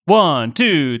1,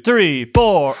 2, 3,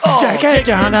 4. Oh, Jake and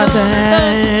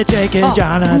Jonathan. Jake and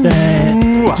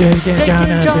Jonathan. Jake and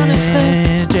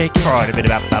Jonathan. Jake and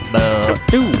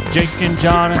Jonathan. Jake and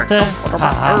Jonathan.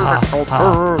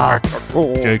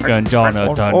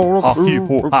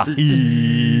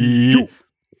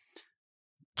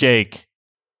 Jake,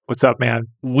 what's up, man?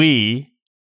 we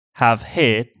have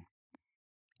hit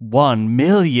 1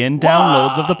 million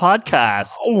downloads of the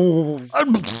podcast.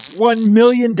 1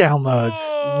 million downloads.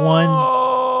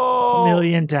 1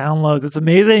 million downloads. It's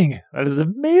amazing. That is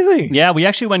amazing. Yeah, we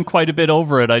actually went quite a bit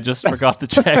over it. I just forgot to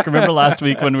check. Remember last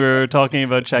week when we were talking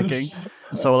about checking?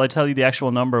 So will I tell you the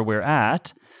actual number we're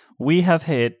at? We have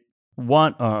hit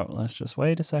let's just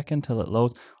wait a second till it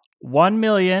loads.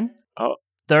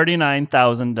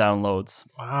 1,039,000 downloads.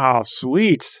 Wow,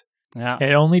 sweet. Yeah.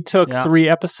 It only took 3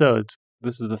 episodes.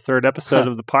 This is the 3rd episode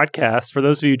of the podcast. For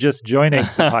those of you just joining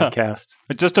the podcast.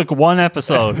 It just took 1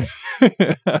 episode.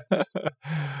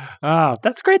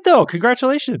 That's great, though.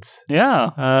 Congratulations.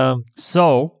 Yeah.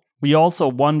 So we also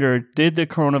wondered, did the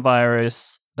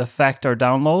coronavirus affect our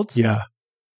downloads? Yeah.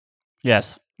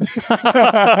 Yes.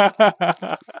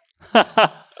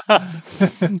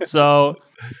 So,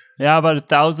 yeah, about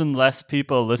 1,000 less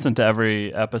people listen to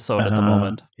every episode at the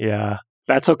moment. Yeah.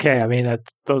 That's okay. I mean,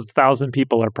 those 1,000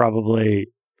 people are probably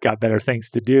got better things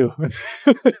to do.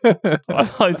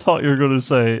 I thought you were going to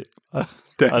say, I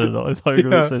don't know. I thought you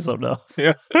were going to say something else.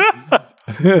 Yeah.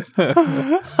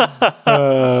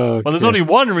 Well, there's only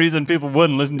one reason people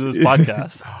wouldn't listen to this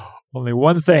podcast. Only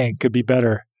one thing could be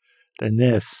better than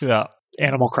this. Yeah.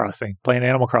 Animal Crossing. Playing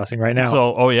Animal Crossing right now.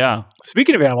 So, yeah.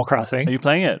 Speaking of Animal Crossing. Are you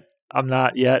playing it? I'm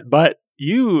not yet, but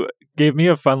you gave me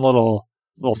a fun little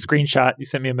screenshot. You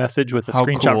sent me a message with a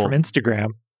screenshot from Instagram.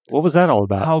 What was that all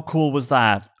about? How cool was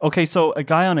that? Okay, so a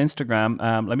guy on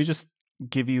Instagram, let me just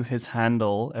give you his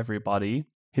handle, everybody.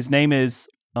 His name is,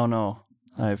 wait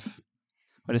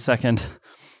a second.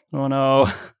 Oh no.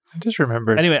 I just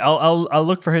remembered. Anyway, I'll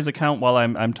look for his account while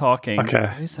I'm talking.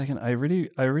 Okay. Wait a second. I really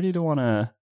don't want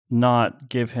to not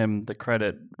give him the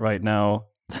credit right now.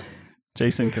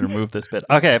 Jason can remove this bit.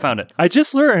 Okay, I found it. I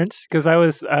just learned, because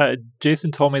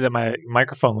Jason told me that my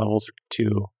microphone levels are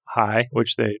too high,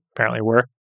 which they apparently were.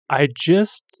 I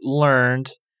just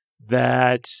learned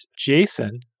that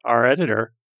Jason, our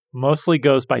editor, mostly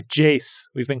goes by Jace.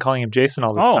 We've been calling him Jason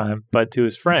all this time, but to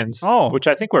his friends, which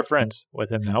I think we're friends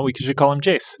with him now, we should call him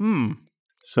Jace.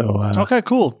 So, okay,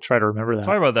 cool. Try to remember that.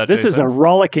 Sorry about that, This Jason. is a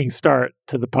rollicking start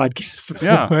to the podcast.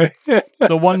 Yeah.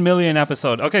 The 1 million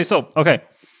episode. Okay, so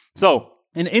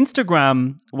in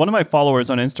Instagram, one of my followers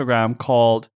on Instagram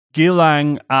called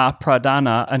Gilang A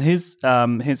Pradana, and his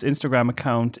Instagram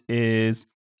account is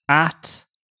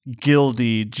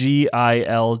 @Gildy,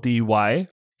 Gildy.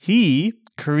 He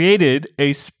created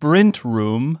a sprint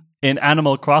room in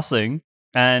Animal Crossing,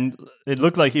 and it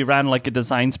looked like he ran like a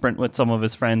design sprint with some of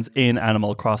his friends in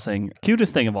Animal Crossing.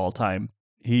 Cutest thing of all time.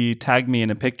 He tagged me in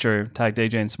a picture, tagged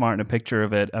AJ and Smart in a picture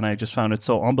of it, and I just found it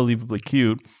so unbelievably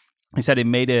cute. He said he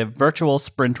made a virtual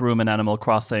sprint room in Animal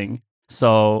Crossing.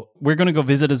 So we're going to go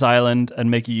visit his island and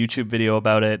make a YouTube video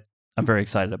about it. I'm very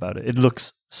excited about it. It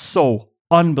looks so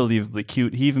unbelievably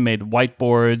cute. He even made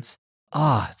whiteboards.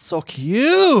 It's so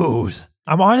cute.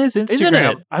 I'm on his Instagram. Isn't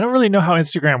it? I don't really know how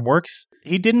Instagram works.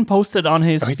 He didn't post it on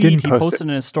his feed. He posted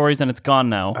it in his stories, and it's gone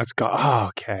now. It's gone. Oh,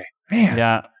 okay. Man.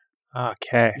 Yeah.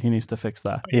 Okay. He needs to fix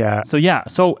that. Yeah. So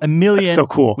 1 million. That's so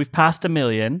cool. We've passed 1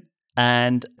 million.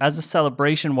 And as a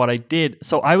celebration, what I did,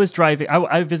 so I was driving,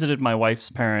 I visited my wife's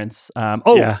parents.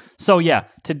 Today,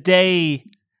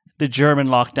 the German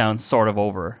lockdown's sort of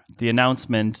over. The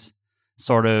announcement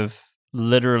sort of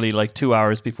literally like 2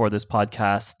 hours before this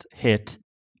podcast hit,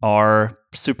 our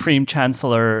Supreme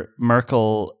Chancellor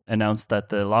Merkel announced that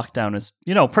the lockdown is,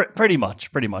 pretty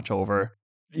much over.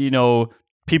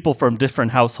 People from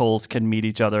different households can meet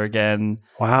each other again.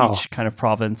 Wow. Each kind of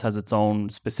province has its own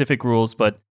specific rules,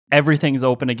 but everything's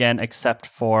open again except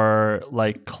for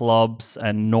like clubs,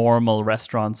 and normal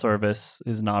restaurant service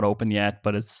is not open yet,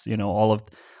 but it's, all of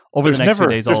over the next few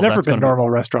days. There's never been normal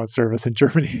restaurant service in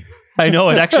Germany. I know,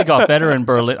 it actually got better in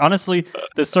Berlin. Honestly,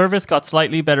 the service got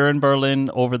slightly better in Berlin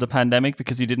over the pandemic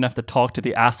because you didn't have to talk to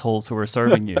the assholes who were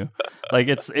serving you. Like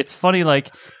it's funny,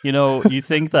 like, you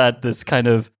think that this kind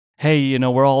of, hey,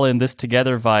 we're all in this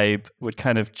together vibe would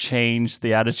kind of change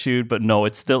the attitude, but no,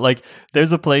 it's still like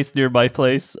there's a place near my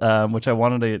place, which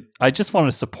I just wanted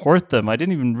to support them. I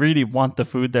didn't even really want the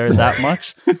food there that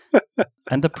much.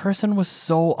 And the person was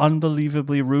so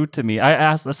unbelievably rude to me. I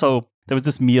asked, so there was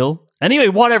this meal. Anyway,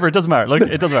 whatever, it doesn't matter. Like,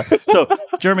 it doesn't matter. So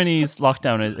Germany's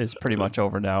lockdown is pretty much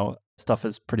over now. Stuff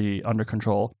is pretty under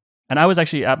control. And I was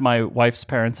actually at my wife's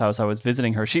parents' house. I was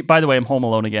visiting her. By the way, I'm home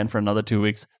alone again for another 2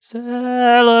 weeks.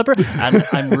 Celebrate. And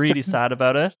I'm really sad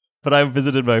about it. But I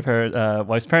visited my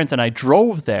wife's parents and I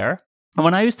drove there. And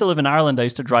when I used to live in Ireland, I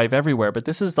used to drive everywhere. But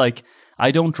this is like,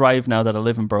 I don't drive now that I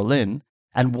live in Berlin.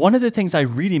 And one of the things I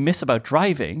really miss about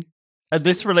driving, and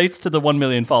this relates to the 1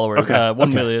 million followers,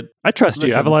 1 million. I trust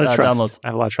you. I have a lot of trust. Downloads. I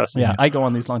have a lot of trust in you. I go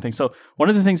on these long things. So one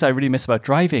of the things I really miss about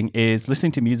driving is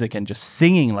listening to music and just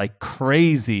singing like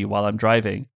crazy while I'm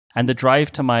driving. And the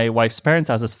drive to my wife's parents'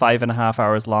 house is 5.5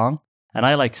 hours long. And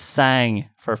I like sang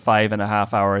for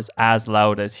 5.5 hours as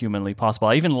loud as humanly possible.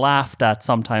 I even laughed at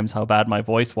sometimes how bad my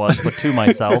voice was, but to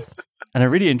myself. And I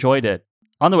really enjoyed it.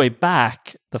 On the way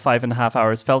back, the 5.5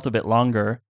 hours felt a bit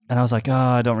longer. And I was like,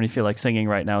 I don't really feel like singing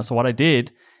right now. So what I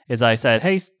did is I said,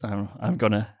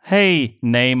 hey,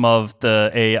 name of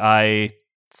the AI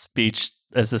speech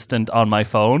assistant on my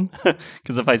phone.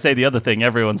 Because if I say the other thing,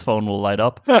 everyone's phone will light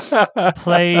up.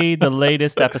 Play the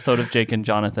latest episode of Jake and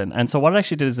Jonathan. And so what it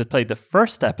actually did is it played the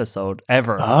first episode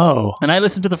ever. Oh. And I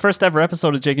listened to the first ever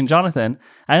episode of Jake and Jonathan.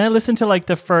 And I listened to like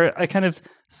I kind of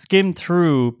skimmed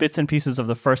through bits and pieces of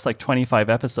the first like 25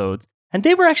 episodes. And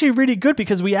they were actually really good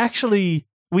because we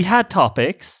had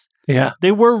topics. Yeah.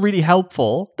 They were really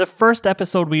helpful. The first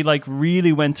episode, we like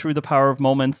really went through the Power of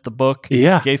Moments, the book.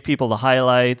 Yeah. Gave people the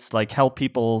highlights, like help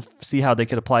people see how they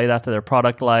could apply that to their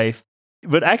product life.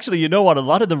 But actually, you know what? A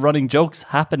lot of the running jokes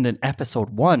happened in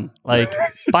episode 1. Like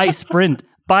by sprint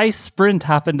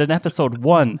happened in episode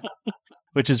 1,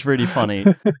 which is really funny.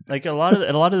 Like a lot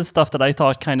of the stuff that I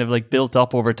thought kind of like built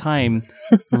up over time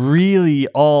really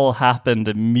all happened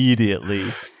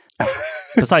immediately.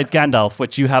 Besides Gandalf,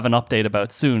 which you have an update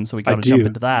about soon, so we got to jump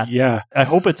into that. Yeah. I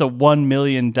hope it's a 1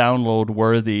 million download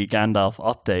worthy Gandalf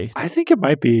update. I think it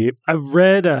might be. I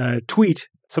read a tweet.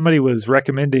 Somebody was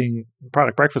recommending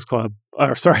Product Breakfast Club.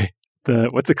 What's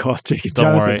it called? Jake and Don't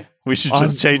Jonathan. worry. We should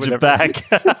just change it back.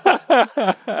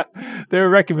 They were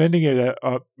recommending it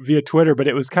via Twitter, but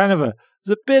it was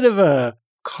a bit of a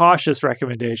cautious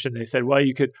recommendation. They said, well,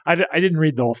 you could, I didn't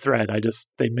read the whole thread.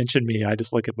 they mentioned me. I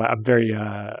just look at I'm very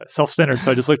self-centered. So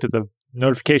I just looked at the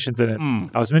notifications in it.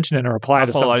 I was mentioning a reply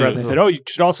to some thread. And they said, you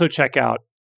should also check out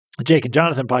the Jake and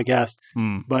Jonathan podcast,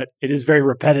 but it is very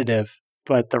repetitive,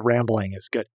 but the rambling is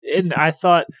good. And I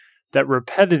thought that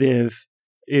repetitive,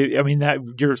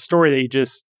 that your story that you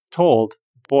just told,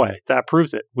 boy, that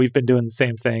proves it. We've been doing the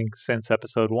same thing since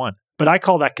episode 1. But I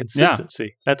call that consistency.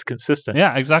 Yeah. That's consistent.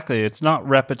 Yeah, exactly. It's not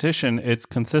repetition, it's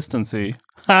consistency.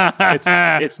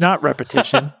 It's not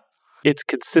repetition. It's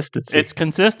consistency. It's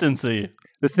consistency.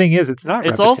 The thing is, it's not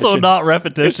repetition. It's also not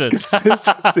repetition. It's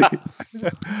consistency.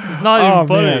 Not even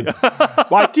funny.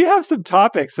 Well, I do have some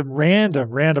topics, some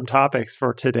random topics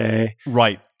for today.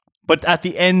 Right. But at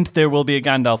the end, there will be a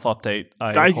Gandalf update,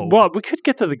 I hope. Well, we could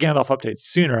get to the Gandalf update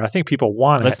sooner. I think people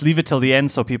want it. Let's leave it till the end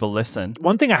so people listen.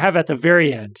 One thing I have at the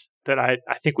very end that I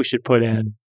think we should put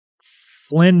in,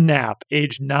 Flynn Knapp,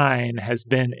 age 9, has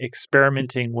been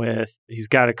experimenting with, he's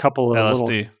got a couple of LSD.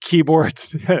 little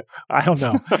keyboards. I don't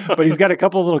know. But he's got a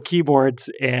couple of little keyboards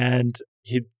and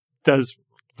he does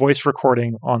voice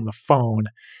recording on the phone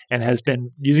and has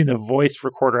been using the voice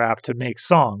recorder app to make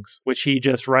songs, which he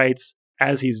just writes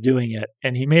as he's doing it.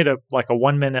 And he made a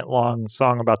 1 minute long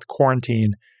song about the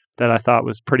quarantine that I thought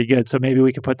was pretty good. So maybe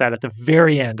we could put that at the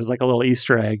very end as like a little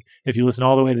Easter egg. If you listen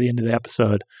all the way to the end of the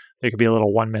episode, there could be a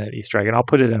little 1 minute Easter egg. And I'll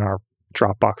put it in our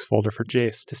Dropbox folder for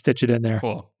Jace to stitch it in there.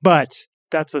 Cool. But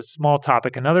that's a small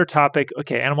topic. Another topic,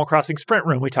 okay, Animal Crossing Sprint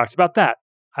Room. We talked about that.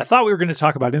 I thought we were going to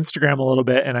talk about Instagram a little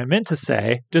bit. And I meant to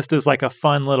say, just as like a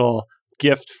fun little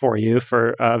gift for you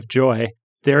of joy,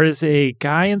 there is a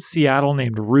guy in Seattle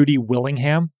named Rudy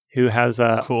Willingham who has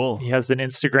cool. He has an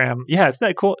Instagram. Yeah, isn't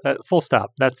that cool? Full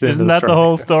stop. That's Isn't that the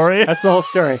whole story? That's the whole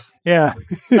story. Yeah.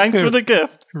 Thanks for the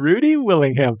gift. Rudy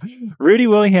Willingham. Rudy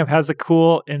Willingham has a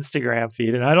cool Instagram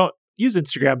feed, and I don't use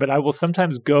Instagram, but I will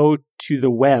sometimes go to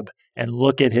the web and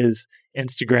look at his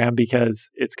Instagram because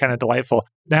it's kind of delightful.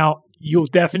 Now, you'll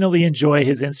definitely enjoy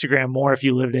his Instagram more if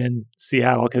you lived in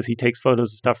Seattle because he takes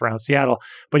photos of stuff around Seattle.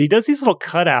 But he does these little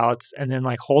cutouts and then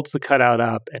like holds the cutout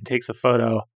up and takes a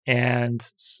photo. And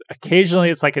occasionally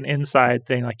it's like an inside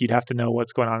thing, like you'd have to know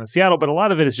what's going on in Seattle. But a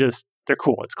lot of it is just, they're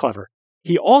cool. It's clever.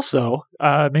 He also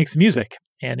makes music.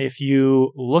 And if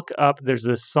you look up, there's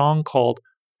this song called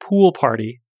Pool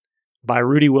Party by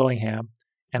Rudy Willingham.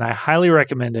 And I highly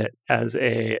recommend it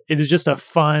it is just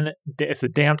it's a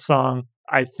dance song.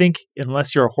 I think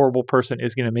unless you're a horrible person,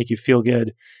 it's going to make you feel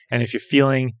good. And if you're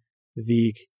feeling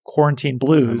the quarantine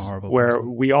blues, where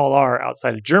we all are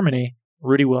outside of Germany,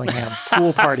 Rudy Willingham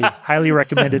pool party. Highly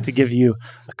recommended to give you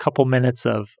a couple minutes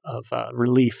of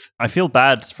relief. I feel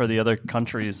bad for the other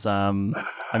countries. I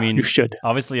mean, You should.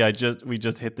 Obviously, we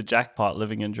just hit the jackpot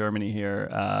living in Germany here.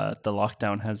 The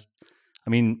lockdown has, I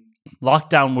mean,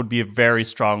 lockdown would be a very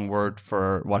strong word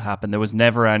for what happened. There was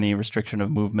never any restriction of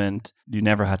movement. You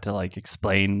never had to like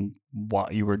explain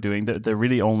what you were doing. The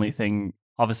really only thing,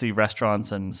 obviously,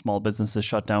 restaurants and small businesses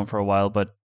shut down for a while. But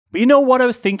you know what I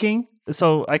was thinking?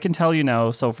 So I can tell you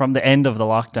now. So from the end of the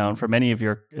lockdown, for many of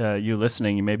you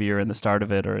listening, maybe you're in the start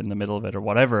of it or in the middle of it or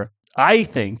whatever. I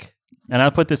think, and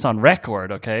I'll put this on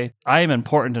record, okay? I am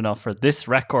important enough for this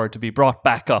record to be brought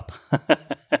back up.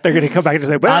 They're going to come back and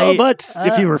say, but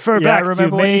if you refer back remember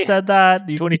to when May you said that?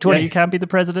 2020. You can't be the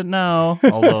president now.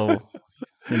 Although,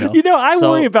 I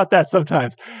worry about that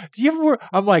sometimes. Do you ever?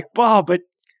 I'm like, Bob, but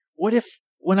what if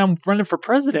when I'm running for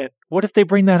president, what if they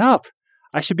bring that up?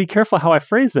 I should be careful how I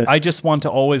phrase this. I just want to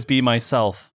always be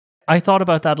myself. I thought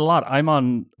about that a lot. I'm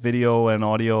on video and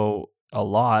audio a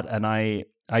lot, and I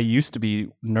used to be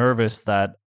nervous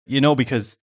that,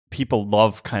 because people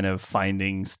love kind of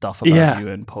finding stuff about you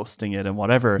and posting it and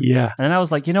whatever. Yeah. And then I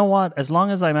was like, you know what? As long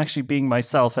as I'm actually being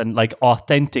myself and like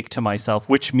authentic to myself,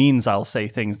 which means I'll say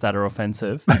things that are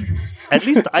offensive, at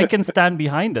least I can stand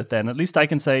behind it then. At least I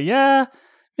can say, yeah,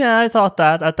 I thought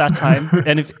that at that time.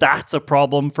 And if that's a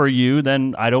problem for you,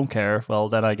 then I don't care. Well,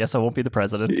 then I guess I won't be the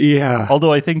president. Yeah.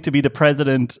 Although I think to be the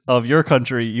president of your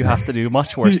country, you have to do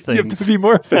much worse things. You have to be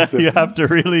more offensive. You have to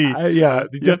really, you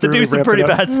have to do some pretty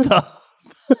bad stuff.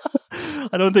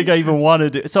 I don't think I even want to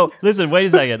do. So listen, wait a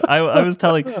second. I was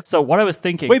telling. So what I was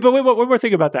thinking. Wait, one more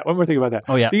thing about that.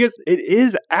 Oh yeah, because it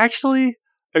is actually.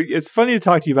 It's funny to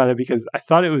talk to you about it because I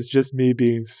thought it was just me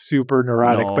being super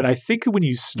neurotic, but I think that when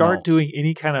you start doing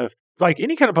any kind of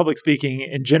public speaking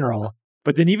in general,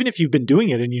 but then even if you've been doing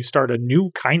it and you start a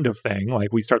new kind of thing,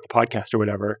 like we start the podcast or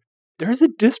whatever, there's a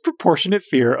disproportionate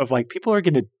fear of like people are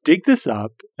going to dig this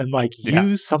up and like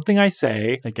use something I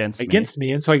say against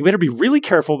me. And so I better be really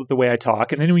careful with the way I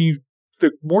talk. And then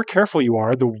the more careful you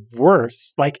are, the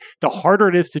worse. Like the harder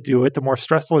it is to do it, the more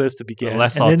stressful it is to begin. The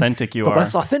less authentic you are. The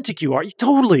less authentic you are.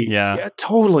 Totally. Yeah,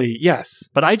 totally. Yes.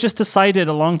 But I just decided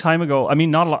a long time ago. I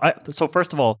mean, not a lot. So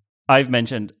first of all, I've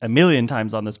mentioned a million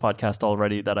times on this podcast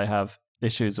already that I have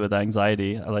issues with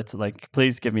anxiety.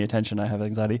 Please give me attention. I have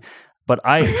anxiety. But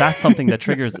that's something that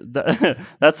triggers.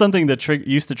 That's something that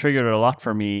used to trigger it a lot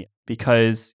for me.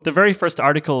 Because the very first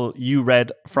article you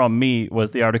read from me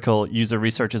was the article "User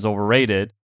Research is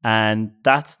Overrated." And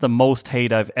that's the most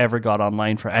hate I've ever got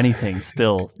online for anything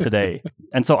still today.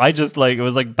 And so I just it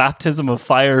was like baptism of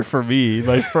fire for me.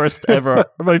 My first ever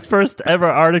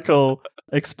article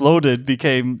exploded,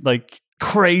 became like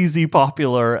crazy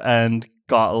popular and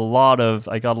got a lot of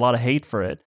hate for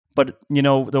it. But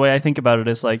the way I think about it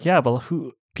is like,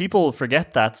 people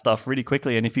forget that stuff really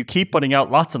quickly. And if you keep putting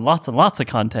out lots and lots and lots of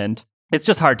content, it's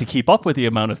just hard to keep up with the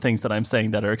amount of things that I'm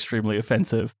saying that are extremely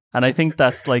offensive. And I think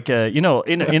that's like, in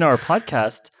our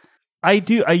podcast, I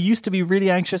used to be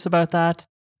really anxious about that.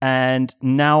 And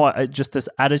now just this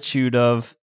attitude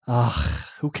of,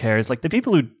 who cares? Like the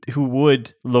people who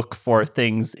would look for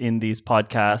things in these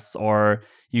podcasts or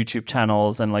YouTube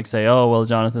channels and like say, oh, well,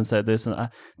 Jonathan said this, and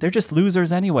they're just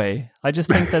losers anyway. I just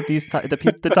think that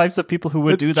the types of people who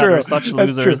would do that are such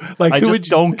losers. Like, I just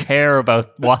don't care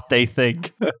about what they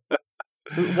think.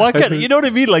 You know what I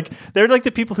mean? Like they're like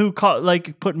the people who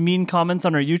put mean comments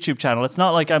on our YouTube channel. It's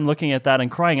not like I'm looking at that and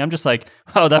crying. I'm just like,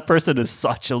 oh, that person is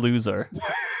such a loser.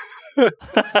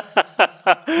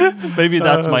 Maybe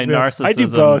that's my narcissism. I do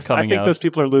both. Coming I think out. Those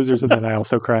people are losers, and then I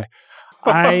also cry.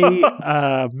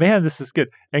 Man, this is good.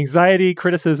 Anxiety,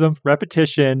 criticism,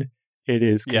 repetition. It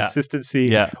is consistency.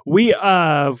 Yeah.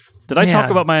 Did I talk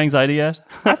about my anxiety yet?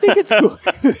 I think it's cool.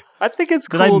 I think it's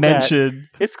cool. Did I mention?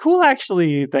 It's cool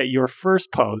actually that your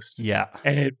first post. Yeah.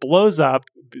 And it blows up,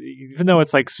 even though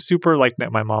it's like super like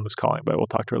my mom is calling, but we'll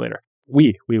talk to her later.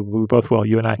 We both will.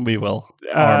 You and I. We will.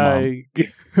 Our mom.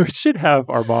 We should have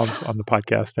our moms on the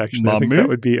podcast. Actually, I think that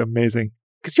would be amazing.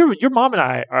 Because your mom and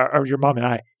I are your mom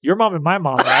and my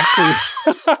mom are actually.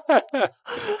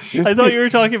 I thought you were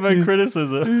talking about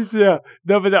criticism. Yeah,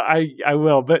 but I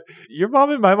will. But your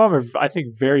mom and my mom are, I think,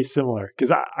 very similar.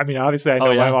 Because I mean, obviously, I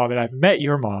know my mom and I've met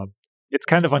your mom. It's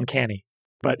kind of uncanny.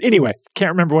 But anyway, can't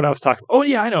remember what I was talking about. Oh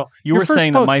yeah, I know. You were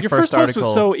saying that my first article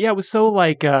was so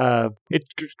like it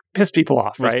pissed people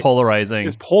off. It was right? polarizing. It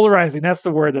was polarizing. That's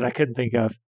the word that I couldn't think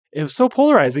of. It was so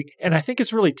polarizing, and I think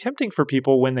it's really tempting for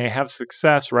people when they have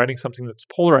success writing something that's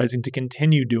polarizing to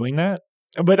continue doing that.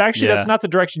 But actually, that's not the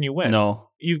direction you went. No,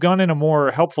 you've gone in a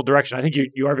more helpful direction. I think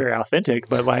you are very authentic.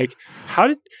 But like, how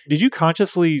did you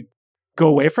consciously go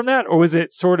away from that? Or was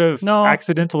it sort of No.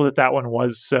 accidental that one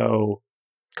was so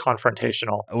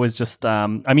confrontational? It was just, I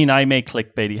make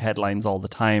clickbaity headlines all the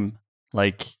time.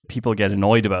 Like, people get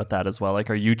annoyed about that as well. Like,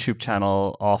 our YouTube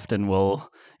channel often will,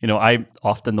 I'm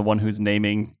often the one who's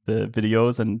naming the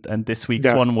videos. And this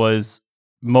week's one was,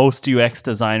 most UX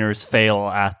designers fail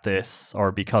at this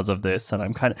or because of this. And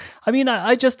I'm kind of,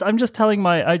 I'm just telling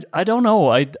I don't know.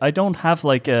 I don't have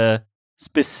like a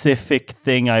specific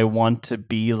thing I want to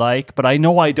be like, but I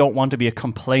know I don't want to be a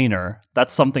complainer.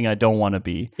 That's something I don't want to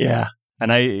be. Yeah.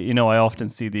 And I often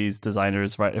see these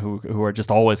designers, right, who are just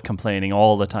always complaining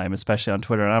all the time, especially on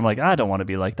Twitter. And I'm like, I don't want to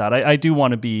be like that. I do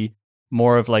want to be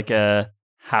more of like a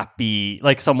happy,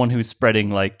 like someone who's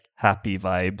spreading like happy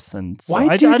vibes. And so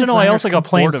why do I don't know. I also got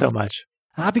complain bored so much?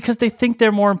 Because they think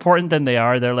they're more important than they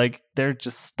are. They're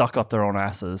just stuck up their own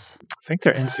asses. I think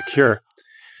they're insecure.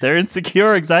 They're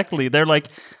insecure, exactly. They're like,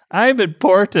 I'm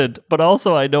important, but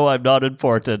also I know I'm not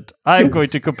important. I'm going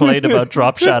to complain about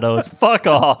drop shadows. Fuck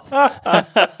off.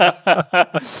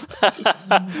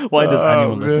 Why does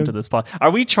anyone listen to this pod?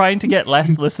 Are we trying to get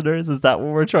less listeners? Is that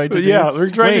what we're trying to do? Yeah, we're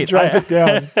trying to drive it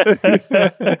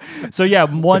down. So yeah,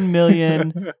 1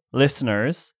 million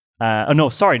listeners.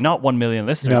 Not 1 million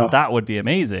listeners. No. That would be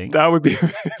amazing. That would be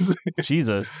amazing.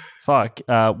 Jesus. Fuck.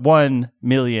 1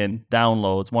 million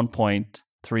downloads,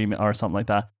 1.3 or something like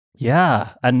that.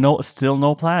 Yeah. And still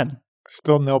no plan.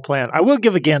 Still no plan. I will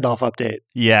give a Gandalf update.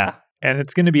 Yeah. And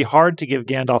it's going to be hard to give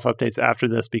Gandalf updates after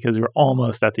this because we're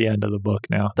almost at the end of the book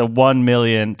now. The 1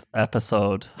 millionth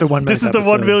episode. This is the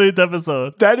 1 millionth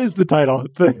episode. That is the title.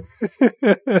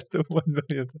 The 1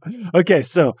 millionth. Okay,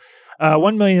 so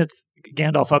 1 millionth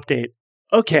Gandalf update.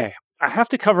 Okay, I have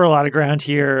to cover a lot of ground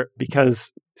here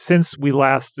because since we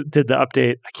last did the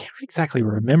update, I can't exactly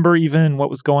remember even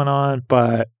what was going on,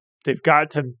 but they've got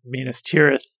to Minas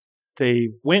Tirith. They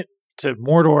went to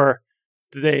Mordor.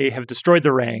 They have destroyed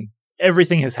the ring.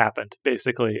 Everything has happened,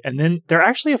 basically. And then there are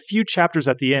actually a few chapters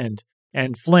at the end.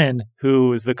 And Flynn,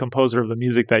 who is the composer of the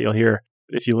music that you'll hear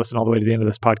if you listen all the way to the end of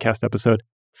this podcast episode,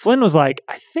 Flynn was like,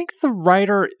 I think the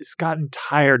writer has gotten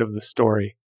tired of the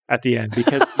story at the end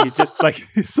because you just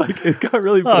it got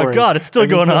really boring. Oh God, it's still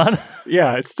going on.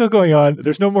 Yeah, it's still going on.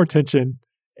 There's no more tension.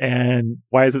 And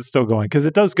why is it still going? Because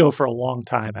it does go for a long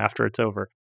time after it's over.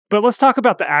 But let's talk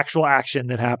about the actual action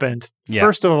that happened. Yeah.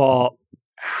 First of all,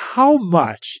 how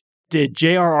much did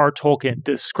J.R.R. Tolkien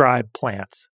describe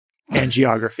plants and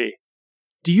geography?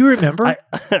 Do you remember?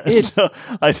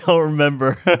 I don't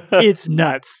remember. It's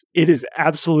nuts. It is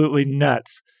absolutely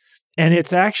nuts. And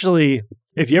it's actually,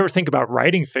 if you ever think about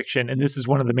writing fiction, and this is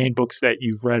one of the main books that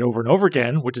you've read over and over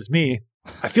again, which is me,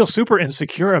 I feel super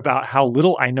insecure about how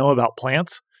little I know about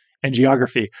plants and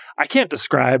geography. I can't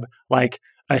describe like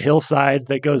a hillside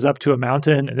that goes up to a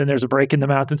mountain and then there's a break in the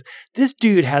mountains. This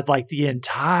dude had like the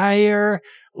entire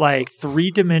like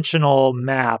 3-dimensional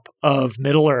map of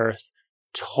Middle Earth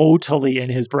totally in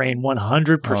his brain,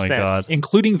 100%,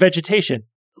 including vegetation.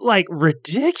 Like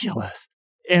ridiculous.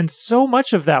 And so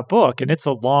much of that book, and this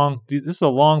is a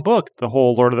long book, the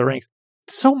whole Lord of the Rings.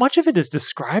 So much of it is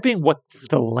describing what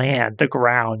the land, the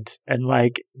ground, and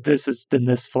like this is then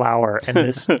this flower and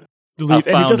this leaf,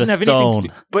 and it doesn't have anything to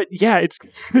do. But yeah,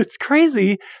 it's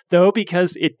crazy though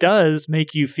because it does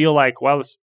make you feel like, wow,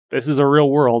 this is a real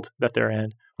world that they're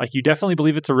in. Like you definitely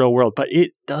believe it's a real world, but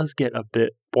it does get a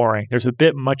bit boring. There's a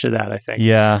bit much of that, I think.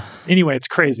 Yeah. Anyway, it's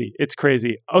crazy. It's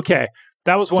crazy. Okay,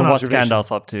 that was one observation. So what's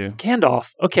Gandalf up to?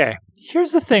 Gandalf. Okay,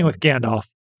 here's the thing with Gandalf.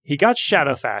 He got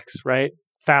Shadowfax, right?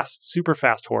 Super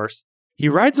fast horse. He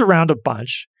rides around a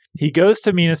bunch. He goes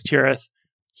to Minas Tirith.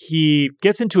 He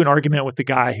gets into an argument with the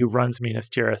guy who runs Minas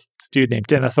Tirith, this dude named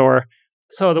Denethor.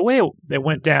 So the way it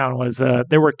went down was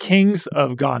there were kings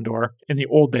of Gondor in the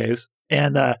old days.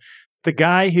 And the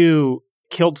guy who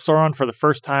killed Sauron for the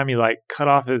first time, he like cut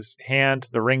off his hand.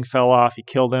 The ring fell off. He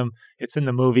killed him. It's in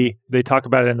the movie. They talk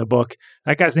about it in the book.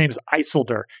 That guy's name is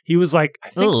Isildur. He was like, I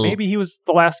think maybe he was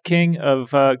the last king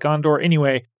of Gondor.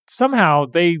 Anyway, somehow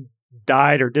they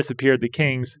died or disappeared, the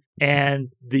kings,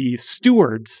 and the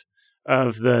stewards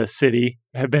of the city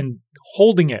have been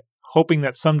holding it, hoping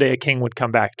that someday a king would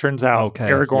come back. Turns out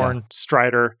Aragorn,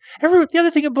 Strider, the other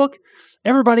thing in the book,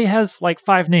 everybody has like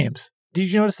 5 names.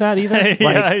 Did you notice that even?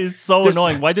 Yeah, it's so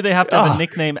annoying. Why do they have to have a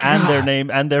nickname and their name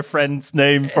and their friend's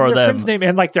name for them? Their friend's name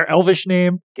and like their elvish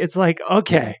name. It's like,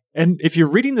 okay. And if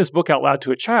you're reading this book out loud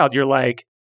to a child, you're like,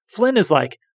 Flynn is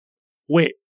like,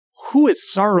 wait, who is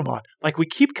Saruman? Like we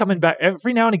keep coming back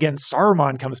every now and again.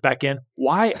 Saruman comes back in.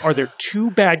 Why are there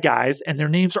 2 bad guys and their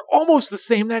names are almost the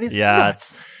same? That is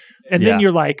nuts. And then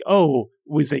you're like, oh,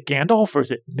 was it Gandalf or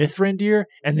is it Mithrandir?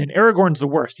 And then Aragorn's the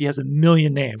worst. He has a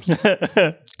million names.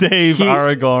 Dave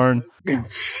Aragorn.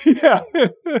 Yeah.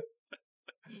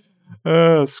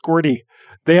 Squirty.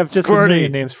 They have just a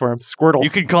million names for him. Squirtle. You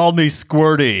can call me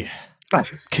Squirty.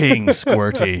 King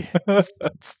Squirty.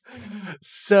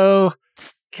 So,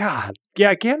 God.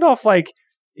 Yeah, Gandalf, like,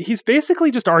 he's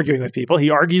basically just arguing with people. He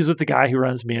argues with the guy who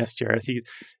runs Minas Tirith.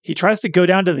 He tries to go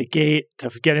down to the gate to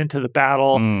get into the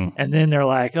battle. And then they're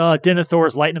like, oh,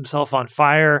 Denethor's lighting himself on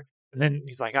fire. And then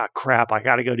he's like, oh, crap, I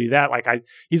got to go do that. Like,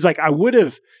 he's like, I would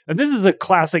have. And this is a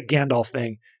classic Gandalf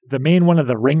thing. The main one of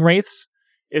the ring wraiths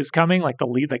is coming. Like,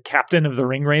 the captain of the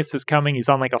ring wraiths is coming. He's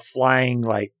on like a flying,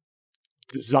 like,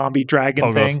 zombie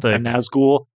dragon thing, a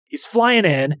Nazgul. He's flying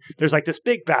in. There's like this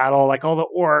big battle, like all the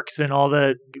orcs and all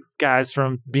the guys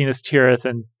from Minas Tirith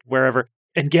and wherever.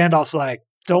 And Gandalf's like,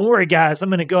 don't worry, guys. I'm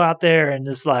going to go out there and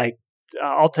just like,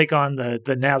 I'll take on the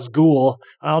Nazgul.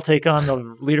 I'll take on the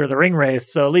leader of the ring wraith.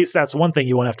 So at least that's one thing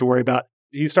you won't have to worry about.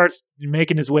 He starts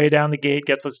making his way down the gate,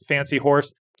 gets his fancy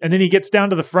horse. And then he gets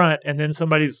down to the front, and then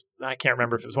I can't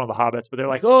remember if it was one of the hobbits, but they're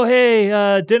like, oh, hey,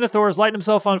 Denethor's lighting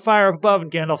himself on fire up above.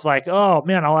 And Gandalf's like, oh,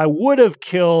 man, I would have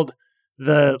killed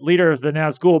the leader of the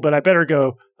Nazgul, but I better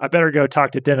go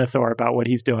talk to Denethor about what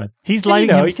he's doing. He's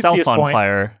lighting himself on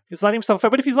fire. He's lighting himself on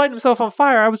fire. But if he's lighting himself on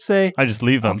fire, I would say, I just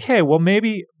leave him. Okay, well,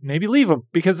 maybe leave him,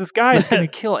 because this guy is going to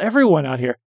kill everyone out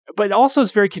here. But also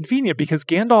it's very convenient because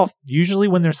Gandalf, usually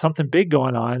when there's something big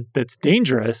going on that's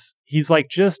dangerous, he's like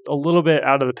just a little bit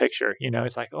out of the picture. You know,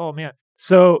 it's like, oh man.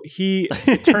 So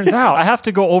it turns out I have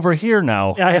to go over here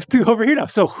now. I have to go over here now.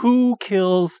 So who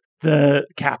kills the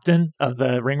captain of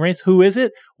the ring wraiths? Who is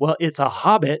it? Well, it's a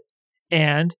hobbit,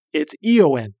 and it's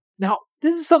Eowyn. Now,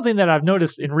 this is something that I've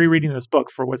noticed in rereading this book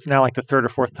for what's now like the third or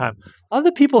fourth time. A lot of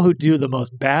the people who do the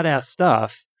most badass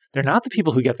stuff, they're not the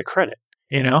people who get the credit.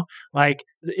 You know, like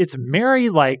it's Merry,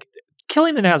 like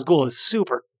killing the Nazgul is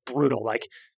super brutal. Like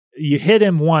you hit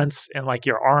him once and like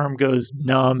your arm goes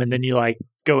numb, and then you like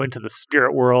go into the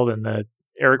spirit world and the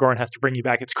Aragorn has to bring you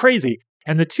back. It's crazy.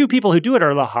 And the two people who do it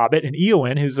are the Hobbit and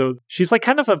Eowyn, she's like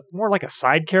kind of more like a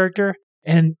side character.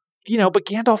 And, you know, but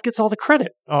Gandalf gets all the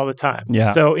credit all the time.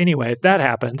 Yeah. So anyway, that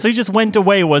happens. So he just went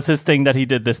away was his thing that he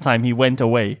did this time. He went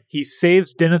away. He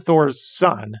saves Denethor's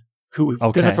son, who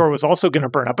Denethor was also going to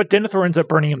burn up, but Denethor ends up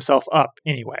burning himself up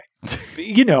anyway.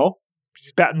 You know,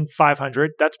 he's batting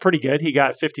 500. That's pretty good. He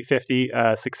got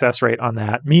 50-50 success rate on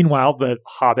that. Meanwhile, the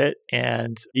Hobbit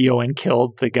and Eowyn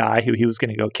killed the guy who he was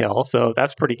going to go kill, so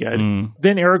that's pretty good.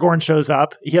 Then Aragorn shows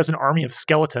up. He has an army of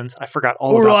skeletons. I forgot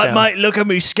all about them. All right, mate, look at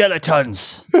me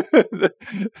skeletons.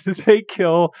 They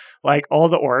kill like all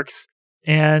the orcs.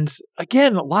 And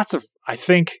again, lots of, I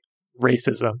think,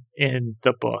 racism in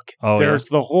the book. There's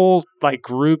the whole like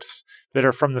groups that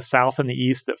are from the south and the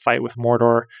east that fight with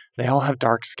Mordor. They all have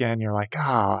dark skin. You're like,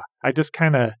 I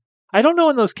don't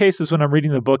know in those cases when I'm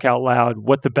reading the book out loud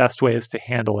what the best way is to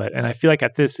handle it. And I feel like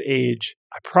at this age,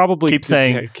 I probably keep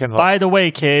saying, by the way,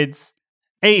 kids,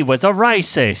 he was a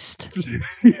racist.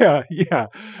 Yeah.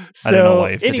 So I don't know why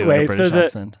you have to anyway, do a British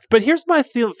accent. But here's my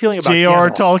feeling about J.R.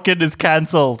 Gandalf. Tolkien is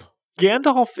cancelled.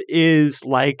 Gandalf is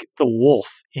like the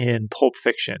wolf in Pulp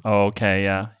Fiction. Oh, okay,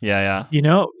 yeah. You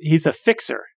know, he's a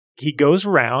fixer. He goes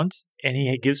around and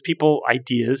he gives people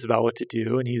ideas about what to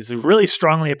do, and he's really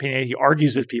strongly opinionated. He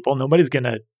argues with people. Nobody's going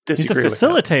to disagree with him. He's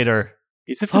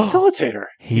a facilitator.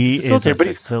 He's a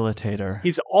facilitator.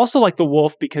 He's also like the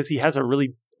wolf because he has a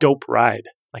really dope ride.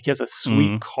 Like he has a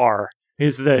sweet car. He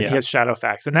has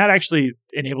Shadowfax, and that actually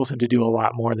enables him to do a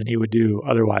lot more than he would do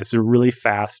otherwise. It's a really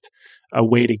fast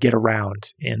way to get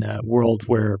around in a world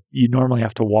where you normally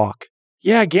have to walk.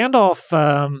 Yeah, Gandalf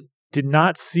did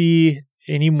not see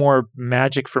any more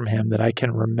magic from him that I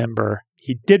can remember.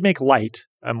 He did make light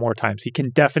more times. He can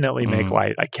definitely make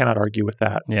light. I cannot argue with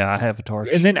that. Yeah, I have a torch.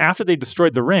 And then after they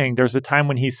destroyed the ring, there's a time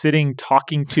when he's sitting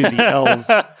talking to the elves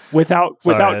without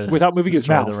moving his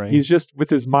mouth. He's just with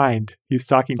his mind. He's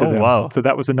talking to them. Wow. So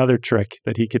that was another trick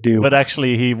that he could do. But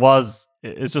actually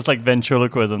it's just like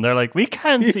ventriloquism. They're like, we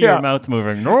can't see your mouth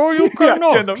moving. No, you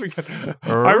cannot.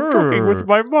 I'm talking with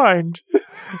my mind.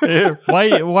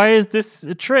 Why is this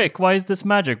a trick? Why is this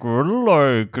magic? Well,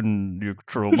 I can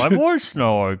control my voice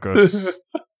now, I guess.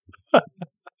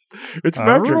 It's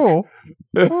magic.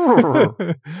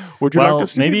 Would you like to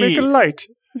see me make a light?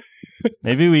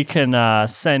 Maybe we can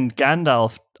send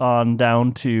Gandalf on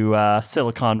down to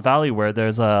Silicon Valley, where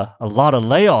there's a lot of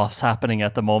layoffs happening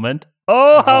at the moment.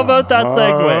 Oh, how about that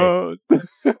segue?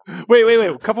 Wait.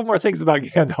 A couple more things about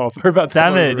Gandalf.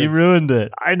 Damn it, you ruined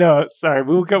it. I know. Sorry.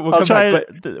 We'll come try back.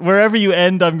 Wherever you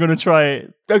end, I'm going to try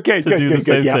to do the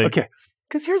same thing. Okay.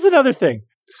 Because here's another thing.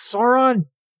 Sauron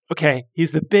okay,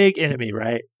 he's the big enemy,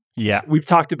 right? Yeah. We've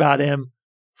talked about him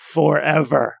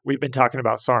forever. We've been talking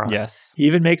about Sauron. Yes. He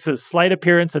even makes a slight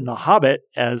appearance in The Hobbit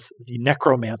as the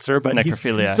necromancer, but he's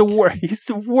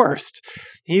the worst.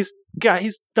 He's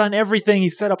done everything.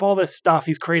 He's set up all this stuff.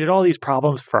 He's created all these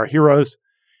problems for our heroes.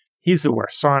 He's the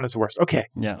worst. Sauron is the worst. Okay.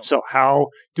 Yeah. So how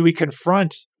do we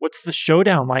confront, what's the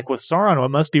showdown like with Sauron? Well, it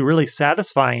must be really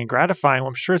satisfying and gratifying. Well,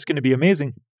 I'm sure it's going to be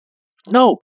amazing.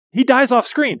 No, he dies off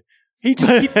screen. We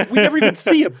never even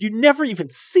see him. You never even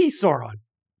see Sauron.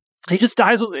 He just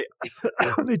dies when they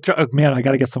oh man, I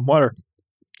got to get some water.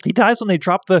 He dies when they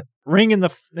drop the ring in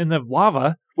the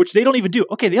lava, which they don't even do.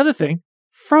 Okay, the other thing,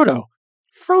 Frodo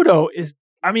is,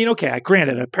 I mean, okay,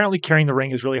 granted, apparently carrying the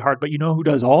ring is really hard, but you know who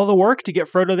does all the work to get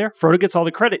Frodo there? Frodo gets all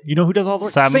the credit. You know who does all the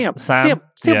work? Sam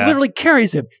Yeah. literally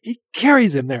carries him. He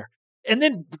carries him there. And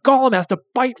then Gollum has to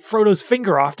bite Frodo's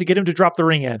finger off to get him to drop the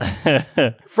ring in.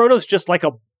 Frodo's just like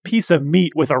a piece of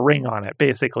meat with a ring on it,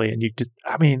 basically. And you just,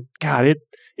 I mean, God,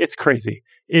 it's crazy.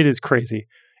 It is crazy.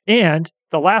 And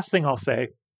the last thing I'll say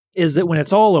is that when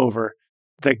it's all over,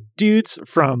 the dudes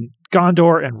from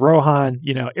Gondor and Rohan,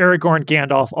 Aragorn,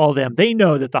 Gandalf, all of them, they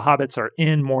know that the hobbits are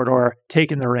in Mordor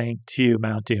taking the ring to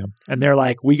Mount Doom. And they're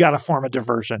like, we got to form a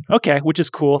diversion. Okay, which is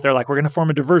cool. They're like, we're going to form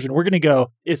a diversion. We're going to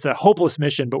go, it's a hopeless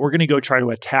mission, but we're going to go try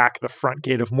to attack the front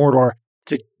gate of Mordor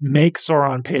to make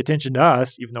Sauron pay attention to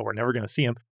us, even though we're never going to see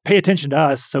him, pay attention to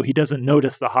us so he doesn't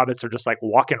notice the hobbits are just like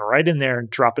walking right in there and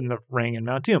dropping the ring in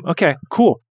Mount Doom. Okay,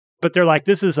 cool. But they're like,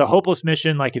 this is a hopeless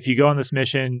mission. Like, if you go on this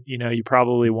mission, you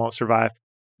probably won't survive.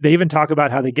 They even talk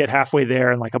about how they get halfway there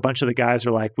and like a bunch of the guys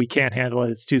are like, we can't handle it.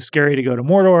 It's too scary to go to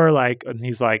Mordor. Like, and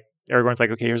he's like, Aragorn's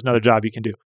like, okay, here's another job you can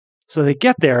do. So they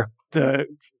get there. The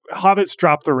hobbits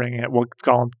drop the ring in. Well,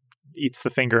 Gollum eats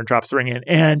the finger and drops the ring in.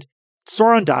 And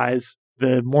Sauron dies.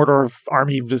 The Mordor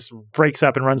army just breaks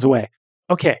up and runs away.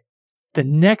 Okay. The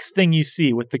next thing you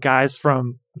see with the guys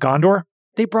from Gondor,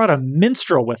 they brought a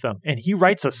minstrel with them, and he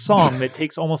writes a song that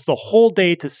takes almost the whole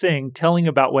day to sing, telling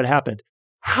about what happened.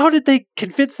 How did they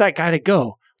convince that guy to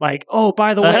go? Like, oh,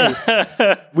 by the way,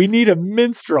 we need a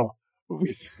minstrel.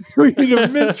 We need a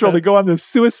minstrel to go on this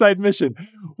suicide mission.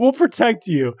 We'll protect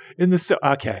you in the...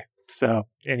 Okay, so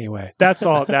anyway, that's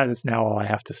all. That is now all I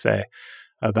have to say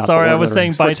about Sorry, the I was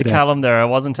saying bye to Callum there. I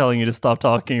wasn't telling you to stop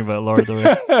talking about Lord of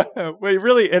the Rings. Wait,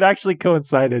 really? It actually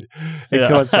coincided. It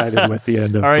coincided with the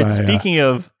end of... All right, speaking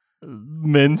of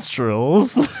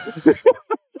minstrels...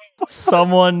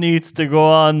 Someone needs to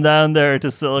go on down there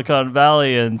to Silicon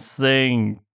Valley and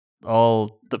sing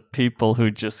all the people who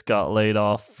just got laid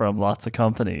off from lots of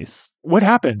companies. What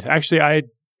happened? Actually, I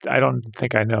don't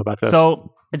think I know about this.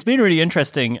 So it's been really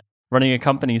interesting running a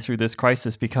company through this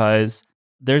crisis because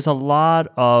there's a lot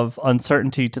of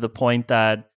uncertainty to the point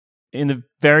that in the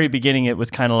very beginning, it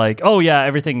was kind of like, oh yeah,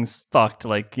 everything's fucked.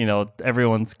 Like,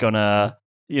 everyone's gonna...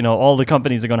 all the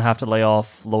companies are going to have to lay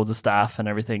off loads of staff and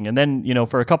everything. And then,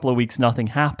 for a couple of weeks, nothing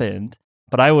happened.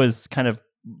 But I was kind of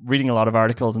reading a lot of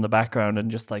articles in the background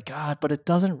and just like, God, but it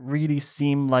doesn't really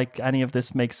seem like any of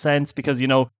this makes sense because,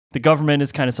 the government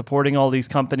is kind of supporting all these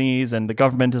companies and the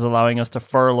government is allowing us to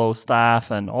furlough staff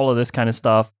and all of this kind of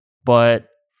stuff. But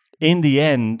in the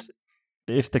end,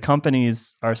 if the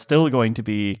companies are still going to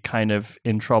be kind of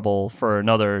in trouble for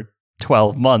another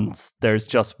 12 months, there's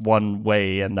just one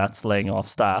way, and that's laying off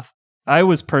staff. I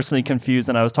was personally confused,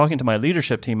 and I was talking to my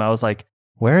leadership team. I was like,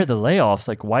 where are the layoffs?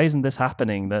 Like, why isn't this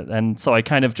happening? And so I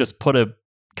kind of just put a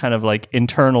kind of like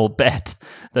internal bet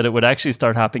that it would actually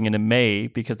start happening in May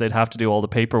because they'd have to do all the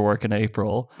paperwork in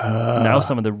April. Now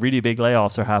some of the really big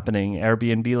layoffs are happening.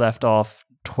 Airbnb left off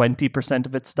 20%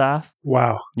 of its staff.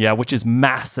 Wow. Yeah, which is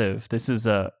massive. This is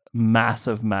a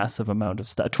massive, massive amount of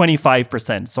staff.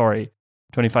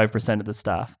 25% of the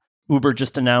staff. Uber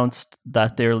just announced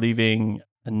that they're leaving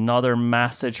another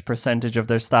massive percentage of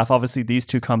their staff. Obviously, these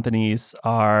two companies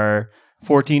are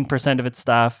 14% of its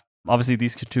staff. Obviously,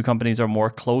 these two companies are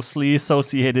more closely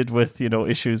associated with,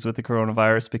 issues with the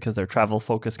coronavirus because they're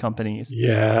travel-focused companies.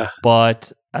 Yeah.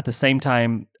 But at the same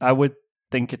time, I would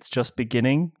think it's just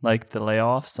beginning, like the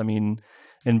layoffs. I mean,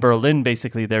 in Berlin,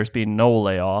 basically, there's been no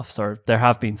layoffs, or there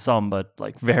have been some, but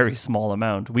like very small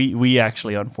amount. We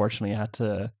actually, unfortunately, had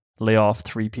to lay off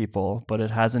 3 people, but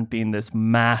it hasn't been this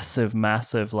massive,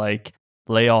 massive like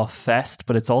layoff fest.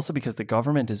 But it's also because the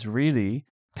government is really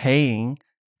paying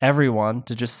everyone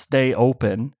to just stay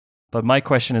open. But my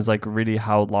question is like, really,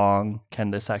 how long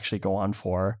can this actually go on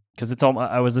for? Because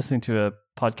I was listening to a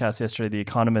podcast yesterday, The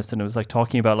Economist, and it was like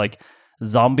talking about like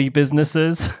zombie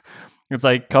businesses. It's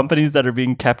like companies that are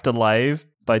being kept alive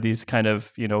by these kind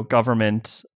of,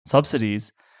 government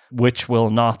subsidies, which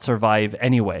will not survive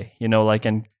anyway,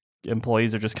 and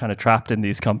employees are just kind of trapped in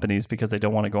these companies because they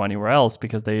don't want to go anywhere else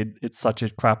because it's such a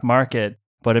crap market.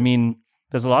 But I mean,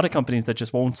 there's a lot of companies that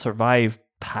just won't survive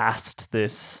past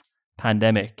this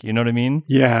pandemic. You know what I mean?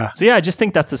 Yeah. So yeah, I just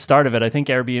think that's the start of it. I think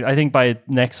by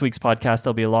next week's podcast,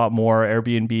 there'll be a lot more.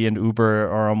 Airbnb and Uber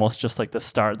are almost just like the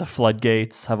start. The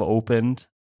floodgates have opened,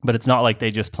 but it's not like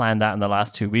they just planned that in the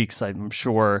last 2 weeks. I'm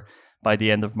sure by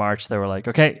the end of March, they were like,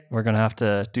 okay, we're going to have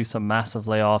to do some massive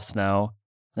layoffs now.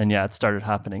 And yeah, it started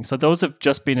happening. So those have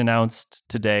just been announced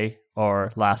today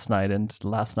or last night and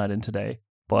today,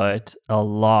 but a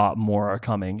lot more are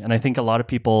coming. And I think a lot of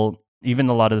people, even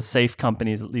a lot of the safe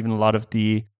companies, even a lot of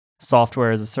the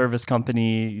software as a service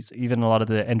companies, even a lot of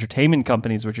the entertainment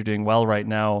companies, which are doing well right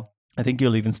now, I think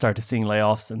you'll even start to seeing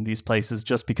layoffs in these places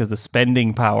just because the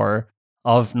spending power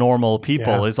of normal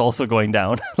people is also going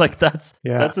down. Like that's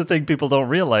the thing people don't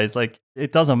realize. Like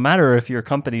it doesn't matter if your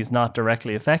company is not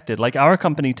directly affected. Like our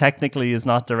company technically is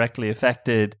not directly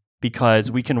affected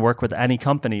because we can work with any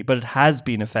company, but it has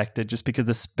been affected just because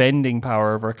the spending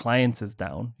power of our clients is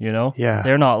down, you know? Yeah.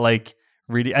 They're not like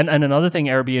really, and another thing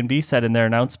Airbnb said in their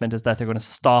announcement is that they're going to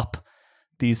stop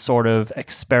these sort of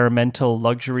experimental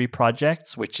luxury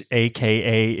projects, which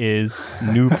AKA is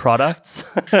new products.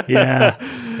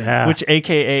 Yeah. Which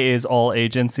AKA is all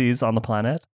agencies on the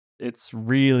planet. It's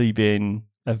really been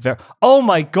oh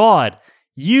my God,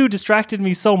 you distracted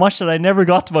me so much that I never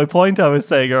got to my point I was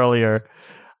saying earlier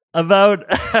about,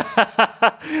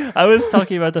 I was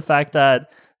talking about the fact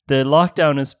that the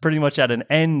lockdown is pretty much at an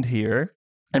end here.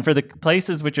 And for the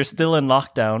places which are still in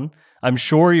lockdown, I'm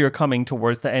sure you're coming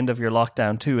towards the end of your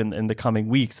lockdown too in the coming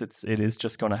weeks. It is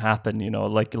just going to happen, you know,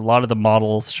 like a lot of the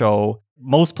models show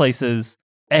most places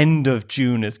end of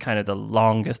June is kind of the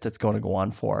longest it's going to go on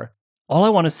for. All I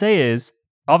want to say is,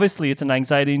 obviously it's an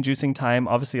anxiety inducing time.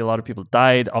 Obviously a lot of people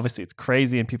died. Obviously it's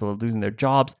crazy and people are losing their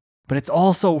jobs, but it's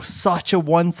also such a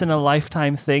once in a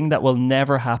lifetime thing that will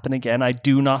never happen again. I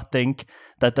do not think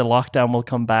that the lockdown will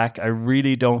come back. I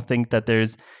really don't think that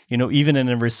there's, you know, even in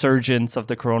a resurgence of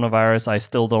the coronavirus, I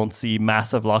still don't see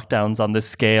massive lockdowns on this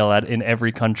scale in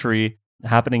every country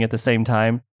happening at the same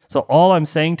time. So all I'm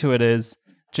saying to it is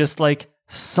just like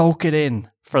soak it in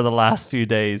for the last few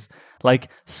days. Like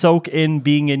soak in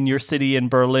being in your city in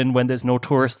Berlin when there's no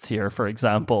tourists here, for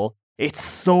example. It's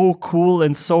so cool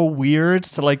and so weird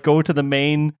to like go to the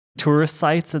main tourist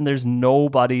sites and there's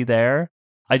nobody there.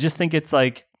 I just think it's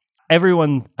like,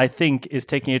 everyone, I think, is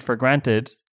taking it for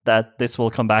granted that this will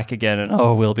come back again and,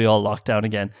 we'll be all locked down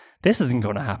again. This isn't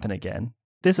going to happen again.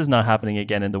 This is not happening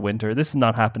again in the winter. This is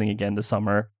not happening again this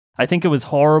summer. I think it was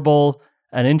horrible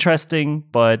and interesting,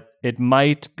 but it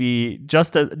might be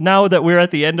just now that we're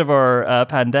at the end of our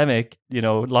pandemic, you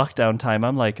know, lockdown time,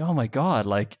 I'm like, oh my God,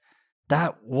 like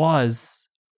that was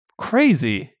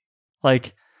crazy.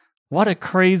 Like, what a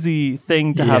crazy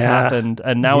thing to have happened.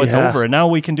 And now it's over. And now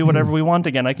we can do whatever we want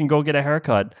again. I can go get a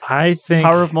haircut. I think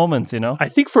power of moments, you know? I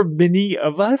think for many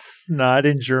of us, not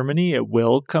in Germany, it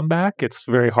will come back. It's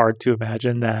very hard to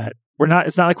imagine that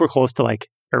it's not like we're close to like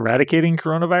eradicating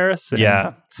coronavirus.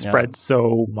 And spread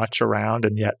so much around,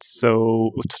 and yet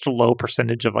such a low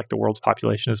percentage of like the world's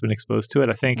population has been exposed to it.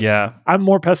 I think I'm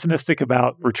more pessimistic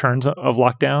about returns of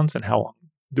lockdowns and how long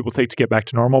it will take to get back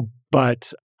to normal.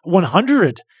 But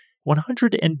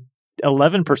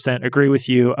 111% agree with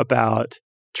you about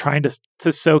trying to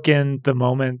soak in the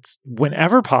moments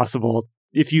whenever possible.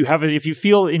 If you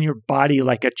feel in your body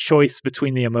like a choice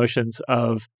between the emotions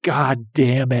of God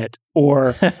damn it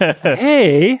or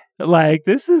hey, like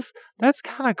that's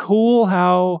kind of cool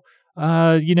how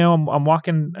I'm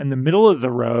walking in the middle of the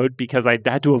road because I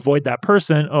had to avoid that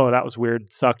person. Oh, that was weird.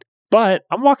 It sucked. But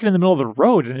I'm walking in the middle of the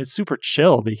road and it's super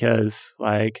chill because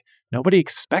like nobody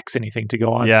expects anything to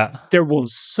go on. Yeah. There will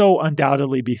so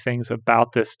undoubtedly be things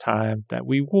about this time that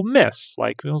we will miss.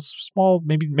 Like small,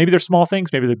 maybe they're small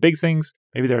things, maybe they're big things,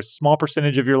 maybe they're a small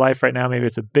percentage of your life right now, maybe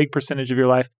it's a big percentage of your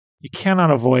life. You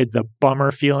cannot avoid the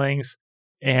bummer feelings.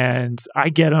 And I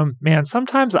get them. Man,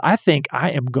 sometimes I think I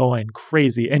am going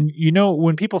crazy. And you know,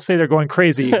 when people say they're going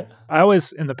crazy, I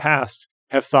always in the past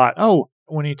have thought,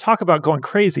 when you talk about going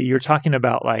crazy, you're talking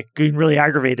about like getting really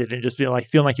aggravated and just being like,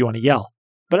 feeling like you want to yell.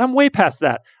 But I'm way past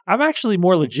that. I'm actually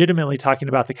more legitimately talking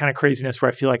about the kind of craziness where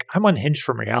I feel like I'm unhinged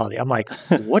from reality. I'm like,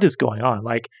 what is going on?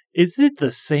 Like, is it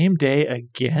the same day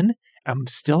again? I'm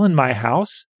still in my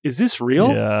house. Is this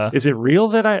real? Yeah. Is it real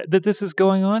that this is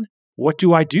going on? What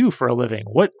do I do for a living?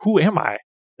 Who am I?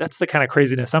 That's the kind of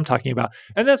craziness I'm talking about.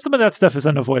 And then some of that stuff is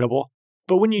unavoidable.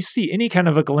 But when you see any kind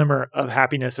of a glimmer of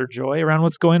happiness or joy around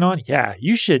what's going on, yeah,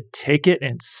 you should take it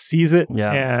and seize it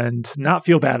and not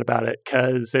feel bad about it,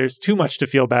 because there's too much to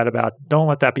feel bad about. Don't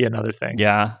let that be another thing.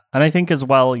 Yeah. And I think as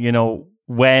well,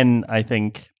 when I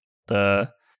think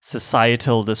the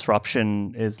societal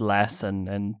disruption is less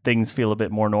and things feel a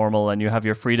bit more normal and you have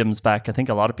your freedoms back, I think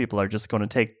a lot of people are just going to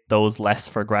take those less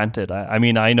for granted. I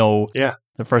mean, I know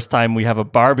the first time we have a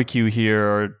barbecue here,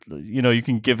 or, you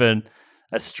can give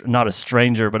not a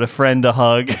stranger, but a friend a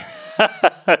hug.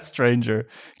 A stranger.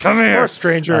 Come here. Or a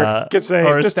stranger. Just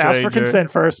ask for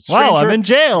consent first. Wow, I'm in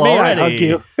jail already. I hug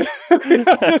you?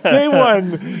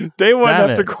 Day one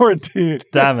after quarantine.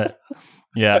 Damn it.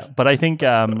 Yeah, but I think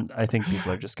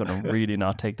people are just going to really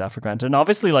not take that for granted. And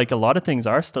obviously, like, a lot of things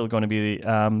are still going to be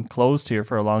closed here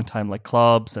for a long time, like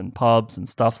clubs and pubs and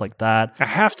stuff like that. I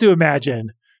have to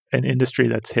imagine an industry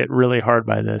that's hit really hard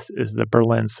by this is the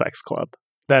Berlin sex club.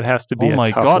 That has to be a tough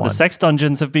one. Oh my God, the sex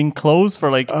dungeons have been closed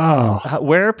for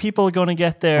where are people going to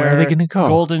get their where are they going to go?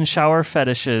 Golden shower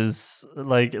fetishes?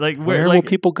 Like where will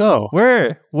people go?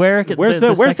 Where's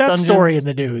that story in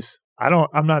the news?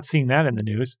 I'm not seeing that in the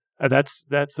news. That's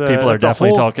people are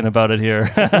definitely talking about it here.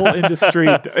 Whole industry.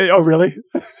 Oh, really?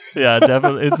 Yeah,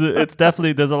 definitely. It's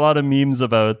definitely. There's a lot of memes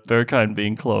about Berghain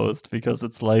being closed because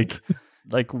it's like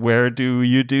where do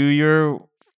you do your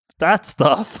that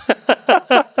stuff?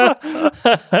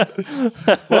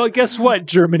 Well, guess what,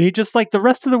 Germany? Just like the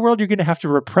rest of the world, you're going to have to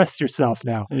repress yourself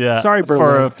now. Yeah, sorry, Berlin.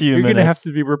 For a few minutes. You're going to have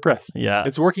to be repressed. Yeah,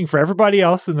 it's working for everybody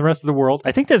else in the rest of the world.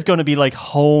 I think there's going to be like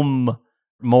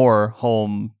more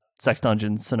home sex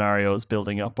dungeon scenarios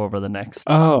building up over the next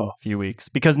few weeks,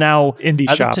 because now indie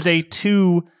shops. Of today,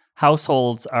 2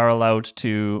 households are allowed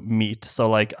to meet. So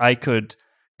like I could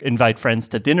invite friends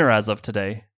to dinner as of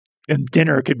today. And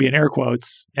dinner could be in air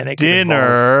quotes. And it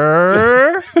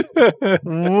dinner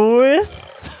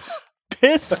with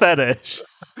piss fetish.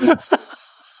 1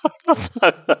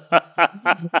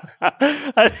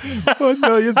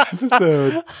 millionth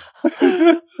episode.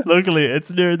 Luckily,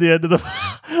 it's near the end of the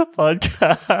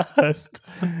podcast.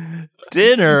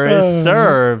 Dinner is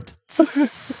served.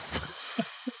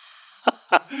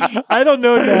 I don't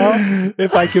know now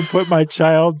if I can put my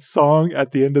child's song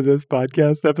at the end of this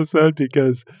podcast episode,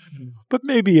 but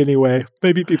maybe anyway.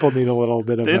 Maybe people need a little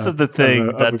bit of this is the thing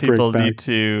that people need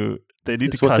to. They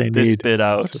need to cut this bit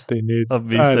out of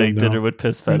me saying dinner with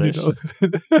piss fetish.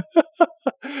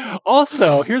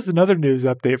 Also, here's another news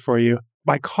update for you.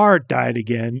 My car died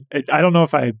again. I don't know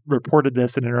if I reported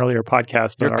this in an earlier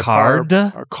podcast, but our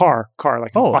car,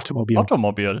 like an automobile.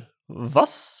 Automobile.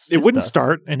 It wouldn't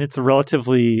start, and it's a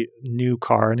relatively new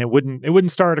car, and it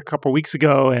wouldn't start a couple weeks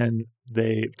ago, and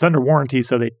it's under warranty,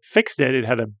 so they fixed it. It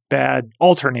had a bad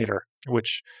alternator,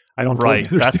 which I don't totally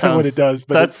understand what it does.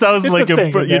 But that sounds like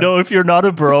if you're not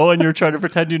a bro and you're trying to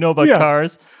pretend you know about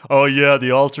cars. Oh yeah,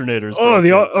 the alternators.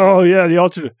 The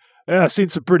alternator. Yeah, I've seen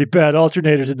some pretty bad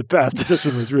alternators in the past, but this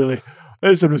one was really.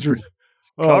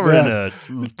 Covered in a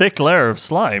thick layer of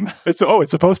slime. It's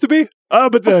supposed to be?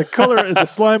 But the color, the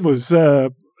slime was,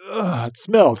 it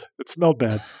smelled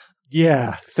bad.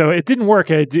 Yeah, so it didn't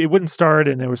work. It wouldn't start,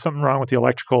 and there was something wrong with the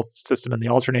electrical system, and the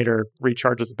alternator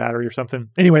recharges the battery or something.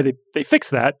 Anyway, they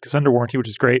fixed that because under warranty, which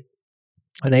is great.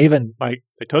 And they even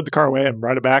they towed the car away and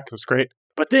brought it back. It was great.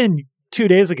 But then 2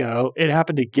 days ago, it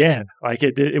happened again. Like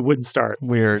it wouldn't start.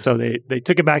 Weird. So they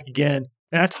took it back again.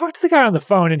 And I talked to the guy on the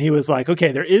phone, and he was like,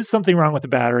 okay, there is something wrong with the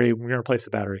battery. We're going to replace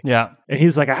the battery. Yeah. And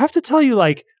he's like, I have to tell you,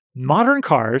 like, modern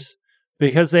cars,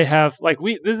 because they have,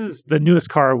 this is the newest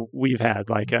car we've had.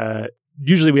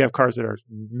 Usually we have cars that are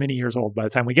many years old by the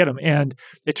time we get them. And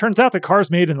it turns out the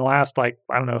cars made in the last,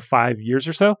 5 years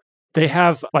or so, they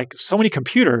have, so many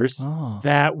computers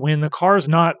that when the car's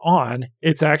not on,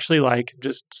 it's actually,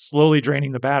 just slowly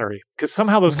draining the battery. Because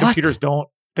somehow those computers don't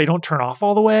turn off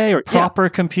all the way, or proper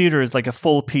computers, like a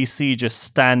full PC just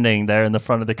standing there in the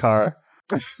front of the car.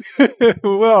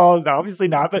 Well, obviously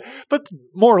not, but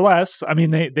more or less. I mean,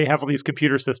 they have all these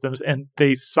computer systems, and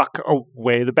they suck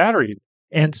away the battery.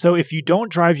 And so if you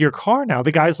don't drive your car now,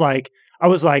 the guy's like, I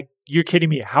was like, you're kidding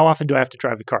me. How often do I have to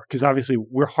drive the car? Because obviously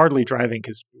we're hardly driving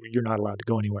because you're not allowed to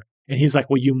go anywhere. And he's like,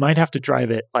 well, you might have to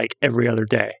drive it every other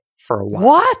day for a while.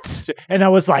 What? And I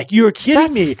was like, you're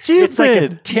kidding me. Stupid. It's like a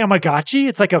Tamagotchi.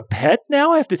 It's like a pet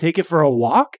now. I have to take it for a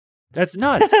walk. That's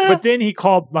nuts. But then he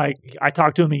called, I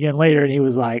talked to him again later, and he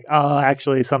was like, oh,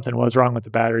 actually something was wrong with the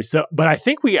battery. So, but I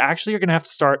think we actually are going to have to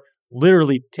start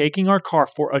literally taking our car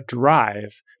for a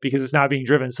drive because it's not being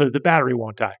driven so the battery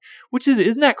won't die. Which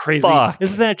isn't that crazy? Fuck.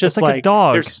 Isn't that just like a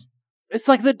dog? It's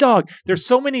like the dog. There's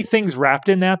so many things wrapped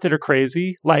in that are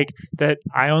crazy. Like that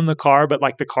I own the car, but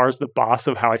like the car's the boss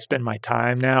of how I spend my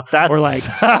time now. That or like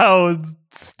sounds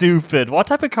stupid. What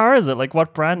type of car is it? Like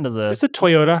what brand is it? it's a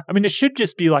Toyota. I mean, it should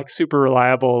just be like super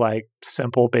reliable, like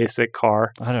simple, basic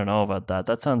car. I don't know about that.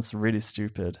 That sounds really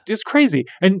stupid. Just crazy.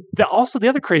 And also the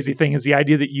other crazy thing is the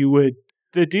idea that you would.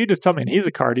 The dude is telling me, and he's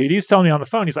a car dude. He's telling me on the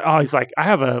phone. He's like, I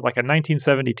have a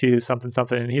 1972 something,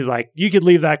 and he's like, you could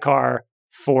leave that car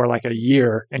for like a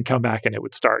year and come back and it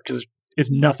would start because it's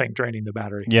nothing draining the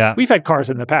battery. Yeah. We've had cars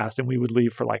in the past and we would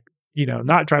leave for like,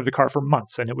 not drive the car for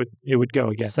months and it would go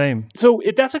again. Same. So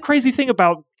that's a crazy thing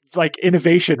about like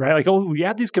innovation, right? Like, oh, we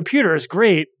had these computers,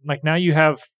 great. Like now you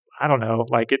have, I don't know,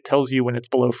 like it tells you when it's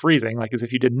below freezing, like as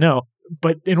if you didn't know.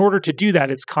 But in order to do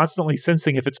that, it's constantly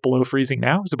sensing if it's below freezing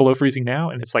now. Is it below freezing now?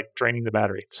 And it's like draining the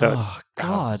battery. So it's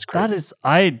that is,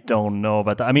 I don't know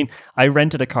about that. I mean, I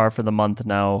rented a car for the month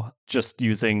now, just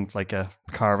using like a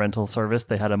car rental service.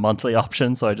 They had a monthly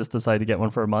option, so I just decided to get one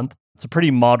for a month. It's a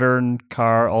pretty modern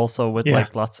car also with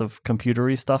like lots of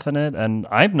computery stuff in it. And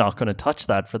I'm not going to touch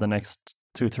that for the next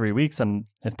 2-3 weeks. And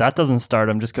if that doesn't start,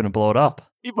 I'm just going to blow it up.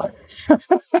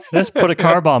 Just put a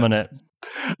car bomb in it.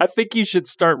 I think you should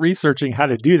start researching how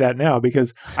to do that now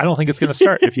because I don't think it's going to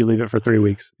start if you leave it for 3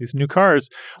 weeks. These new cars.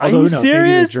 Are you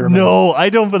serious? No, I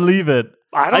don't believe it.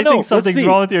 I don't know. think something's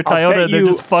wrong with your Toyota and they're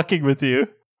just fucking with you.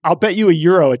 I'll bet you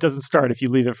 €1 it doesn't start if you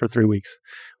leave it for 3 weeks.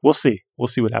 We'll see. We'll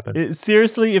see what happens.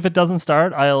 Seriously, if it doesn't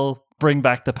start, I'll bring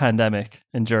back the pandemic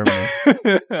in Germany.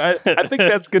 I think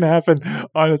that's going to happen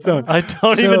on its own. I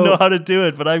don't even know how to do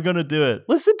it, but I'm going to do it.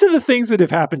 Listen to the things that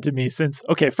have happened to me since,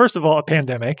 first of all, a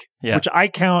pandemic, which I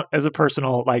count as a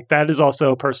personal, like that is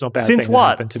also a personal bad thing that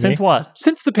happened to me. Since what?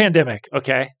 Since the pandemic,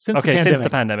 okay? Since the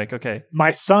pandemic, okay.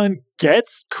 My son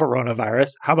gets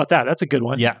coronavirus. How about that? That's a good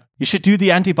one. Yeah. You should do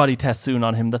the antibody test soon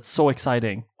on him. That's so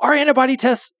exciting. Our antibody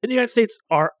tests in the United States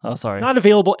are not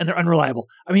available and they're unreliable.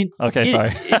 I mean,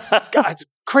 it's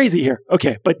crazy here.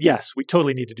 Okay, but yes, we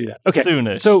totally need to do that. Okay,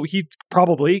 soonish. So he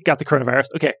probably got the coronavirus.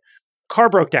 Okay, car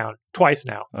broke down twice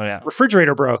now. Oh yeah,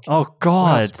 refrigerator broke. Oh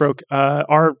god, broke.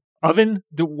 Our oven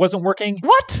wasn't working.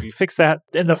 What? We fixed that,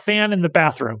 and the fan in the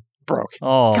bathroom broke.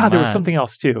 Oh god, there was something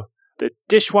else too. The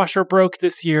dishwasher broke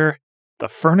this year. The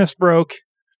furnace broke.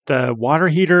 The water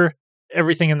heater.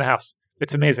 Everything in the house.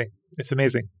 It's amazing. It's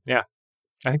amazing. Yeah.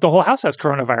 I think the whole house has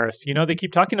coronavirus. They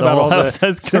keep talking about all the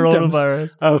symptoms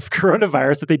of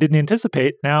coronavirus that they didn't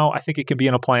anticipate. Now I think it can be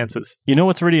in appliances. You know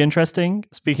what's really interesting?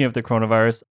 Speaking of the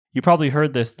coronavirus, you probably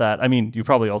heard this you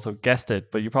probably also guessed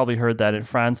it, but you probably heard that in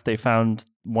France they found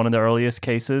one of the earliest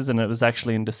cases and it was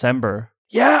actually in December.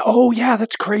 Yeah. Oh yeah,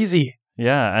 that's crazy.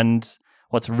 Yeah. And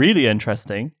what's really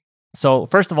interesting, so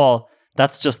first of all,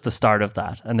 that's just the start of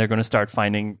that. And they're going to start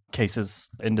finding cases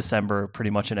in December pretty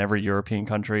much in every European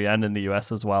country and in the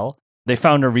US as well. They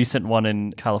found a recent one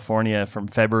in California from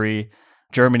February.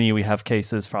 Germany, we have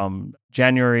cases from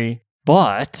January.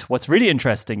 But what's really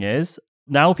interesting is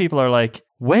now people are like,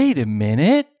 wait a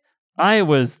minute. I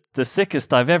was the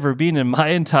sickest I've ever been in my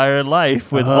entire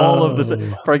life with all of this.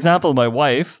 For example, my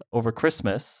wife over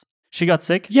Christmas, she got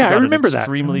sick. Yeah, I remember that.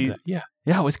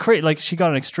 Yeah, it was great. Like she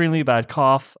got an extremely bad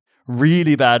cough.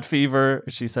 Really bad fever.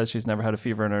 She says she's never had a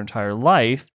fever in her entire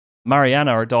life.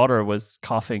 Mariana, our daughter, was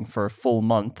coughing for a full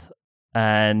month.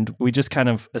 And we just kind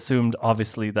of assumed,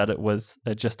 obviously, that it was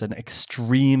just an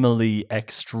extremely,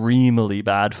 extremely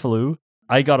bad flu.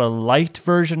 I got a light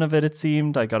version of it, it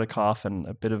seemed. I got a cough and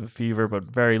a bit of a fever, but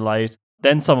very light.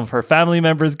 Then some of her family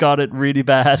members got it really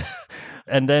bad.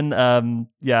 And then,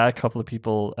 a couple of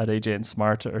people at AJ and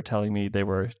Smart are telling me they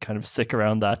were kind of sick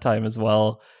around that time as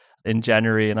well. In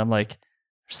January, and I'm like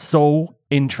so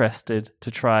interested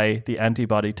to try the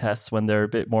antibody tests when they're a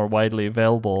bit more widely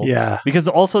available. Yeah. Because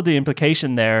also the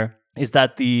implication there is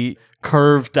that the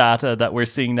curve data that we're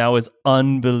seeing now is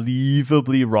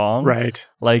unbelievably wrong. Right.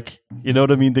 Like, you know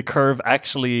what I mean? The curve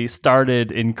actually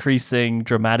started increasing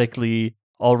dramatically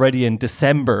already in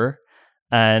December.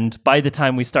 And by the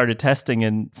time we started testing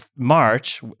in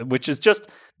March, which is just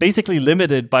basically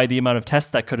limited by the amount of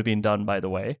tests that could have been done, by the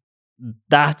way,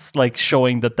 that's like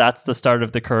showing that that's the start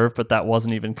of the curve, but that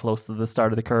wasn't even close to the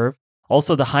start of the curve.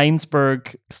 Also, the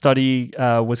Heinsberg study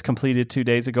was completed 2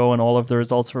 days ago and all of the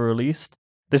results were released.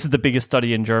 This is the biggest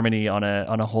study in Germany on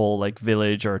a whole like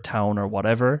village or town or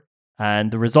whatever. And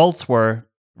the results were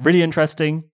really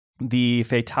interesting. The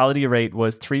fatality rate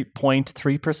was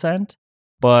 3.3%,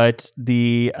 but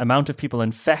the amount of people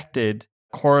infected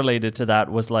correlated to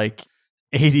that was like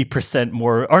 80%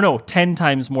 more, 10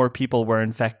 times more people were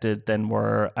infected than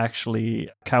were actually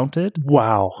counted.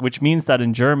 Wow. Which means that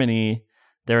in Germany,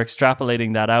 they're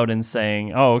extrapolating that out and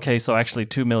saying, oh, okay, so actually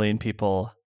 2 million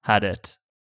people had it.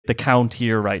 The count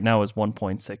here right now is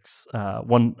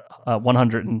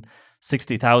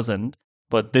 160,000.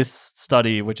 But this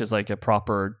study, which is like a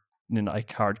proper, like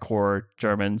hardcore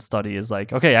German study, is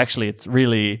like, okay, actually, it's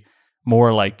really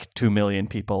more like 2 million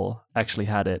people actually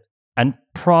had it. And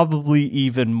probably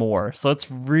even more. So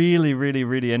it's really, really,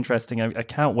 really interesting. I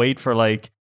can't wait for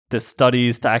like the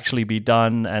studies to actually be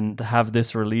done and to have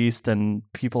this released and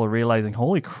people are realizing,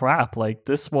 holy crap, like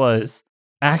this was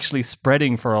actually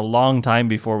spreading for a long time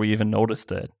before we even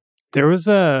noticed it. There was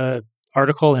a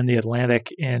article in The Atlantic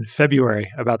in February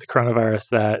about the coronavirus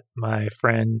that my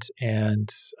friend and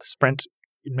Sprint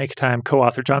Make Time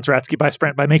co-author John Zeratsky by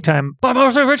Sprint by Make Time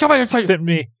sent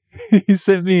me. He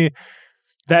sent me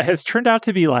that has turned out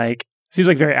to be like, seems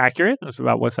like very accurate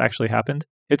about what's actually happened.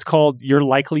 It's called You're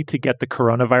Likely to Get the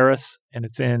Coronavirus, and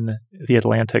it's in The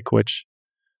Atlantic, which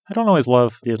I don't always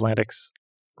love The Atlantic's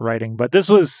writing, but this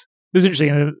was interesting.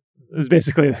 It was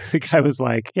basically, the guy was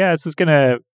like, yeah, this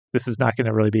is not going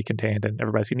to really be contained and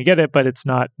everybody's going to get it, but it's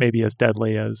not maybe as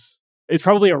deadly as, it's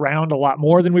probably around a lot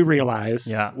more than we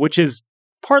realize, which is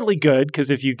partly good because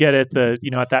if you get it,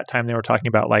 at that time they were talking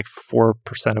about like 4%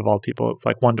 of all people,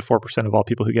 like 1 to 4% of all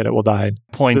people who get it will die.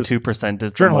 0.2%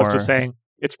 is journalist was saying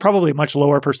it's probably a much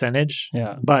lower percentage,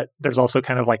 but there's also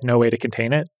kind of like no way to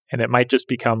contain it, and it might just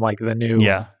become like the new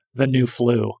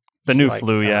flu. The new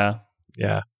flu, yeah,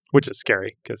 which is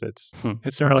scary because it's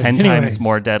early. 10 times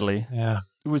more deadly. Yeah,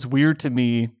 it was weird to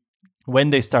me when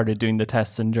they started doing the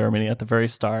tests in Germany at the very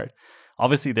start.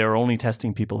 Obviously, they were only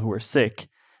testing people who were sick.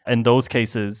 In those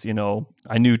cases,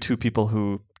 I knew 2 people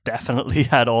who definitely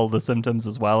had all the symptoms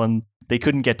as well, and they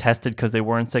couldn't get tested because they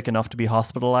weren't sick enough to be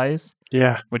hospitalized.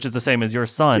 Yeah. Which is the same as your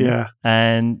son. Yeah.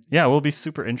 And it will be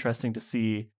super interesting to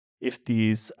see if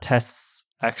these tests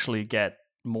actually get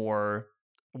more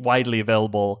widely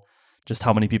available, just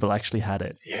how many people actually had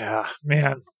it. Yeah,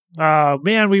 man.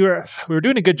 Man, we were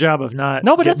doing a good job of not.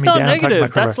 No, but that's not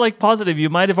negative. That's like positive. You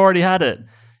might have already had it.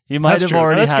 You might have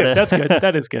already had it. That's good.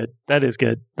 That is good. That is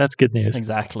good. That's good news.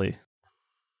 Exactly.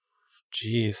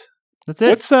 Jeez. That's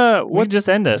it. We just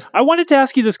end it. I wanted to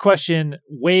ask you this question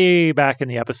way back in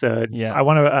the episode. Yeah. I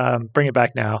want to bring it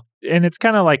back now. And it's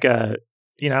kind of like I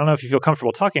don't know if you feel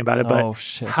comfortable talking about it, but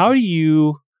how did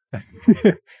you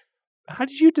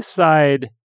decide,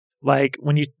 like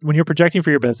when you're projecting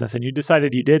for your business and you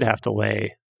decided you did have to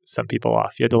lay some people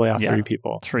off, you had to lay off 3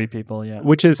 people. 3 people, yeah.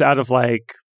 Which is out of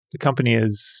like, the company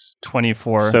is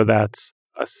 24. So that's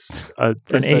an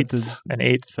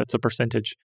eighth. That's a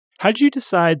percentage. How did you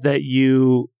decide that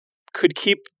you could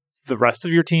keep the rest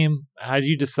of your team? How did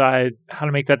you decide how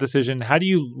to make that decision? How do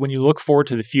you, when you look forward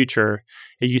to the future,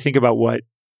 you think about what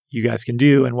you guys can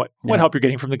do and what help you're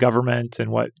getting from the government and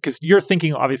because you're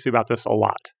thinking obviously about this a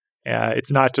lot.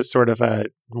 It's not just sort of a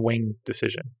wing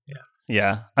decision.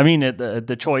 Yeah. I mean,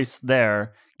 the choice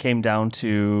there came down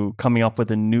to coming up with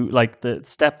a new, like the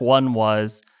step 1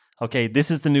 was, okay,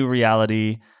 this is the new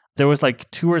reality. There was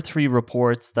like 2 or 3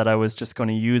 reports that I was just going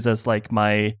to use as like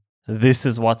my, this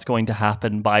is what's going to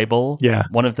happen Bible. Yeah.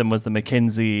 One of them was the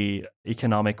McKinsey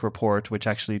economic report, which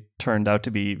actually turned out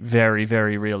to be very,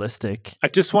 very realistic. I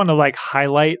just want to like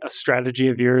highlight a strategy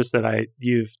of yours that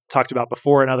you've talked about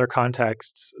before in other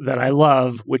contexts that I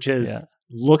love, which is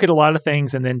look at a lot of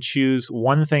things and then choose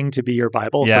one thing to be your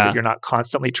Bible so that you're not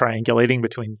constantly triangulating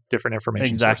between different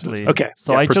information sources. Okay.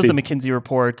 So I chose the McKinsey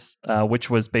report, which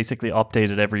was basically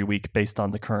updated every week based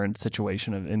on the current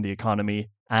situation in the economy.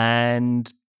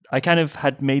 And I kind of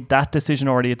had made that decision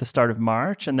already at the start of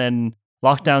March, and then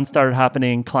lockdown started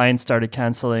happening, clients started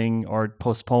canceling or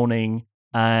postponing.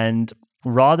 And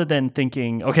rather than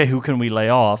thinking, okay, who can we lay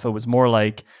off? It was more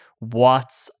like,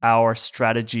 what's our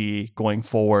strategy going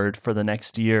forward for the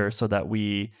next year so that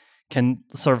we can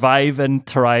survive and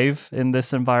thrive in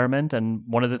this environment? And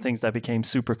one of the things that became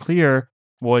super clear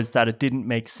was that it didn't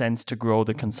make sense to grow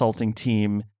the consulting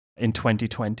team in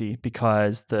 2020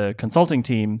 because the consulting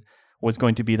team was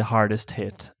going to be the hardest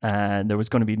hit and there was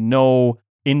going to be no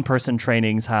in-person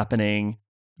trainings happening.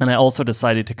 And I also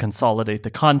decided to consolidate the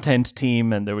content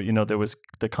team, and there was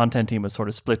the content team was sort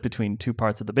of split between 2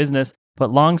 parts of the business.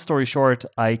 But long story short,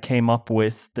 I came up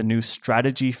with the new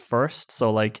strategy first.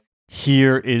 So like,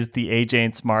 here is the AJ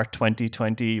and Smart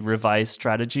 2020 revised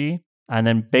strategy. And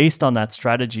then based on that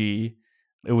strategy,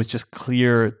 it was just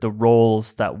clear the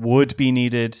roles that would be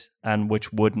needed and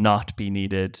which would not be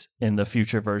needed in the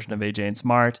future version of AJ and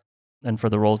Smart. And for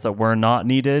the roles that were not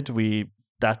needed,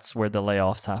 that's where the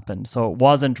layoffs happened. So it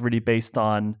wasn't really based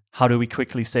on how do we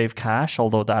quickly save cash,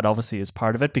 although that obviously is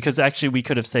part of it, because actually we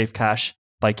could have saved cash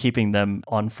by keeping them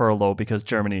on furlough because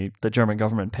the German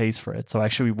government pays for it. So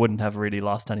actually we wouldn't have really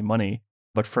lost any money.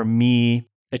 But for me,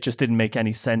 it just didn't make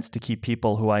any sense to keep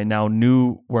people who I now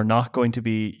knew were not going to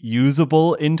be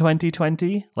usable in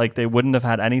 2020. Like they wouldn't have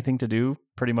had anything to do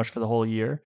pretty much for the whole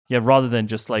year. Yeah, rather than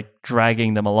just like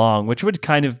dragging them along, which would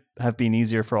kind of have been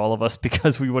easier for all of us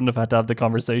because we wouldn't have had to have the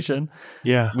conversation.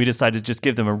 Yeah. We decided to just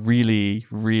give them a really,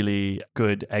 really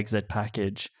good exit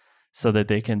package so that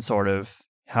they can sort of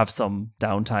have some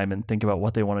downtime and think about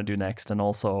what they want to do next. And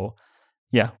also,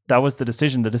 yeah, that was the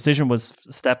decision. The decision was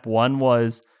step 1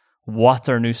 was what's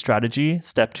our new strategy?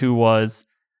 Step 2 was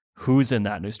who's in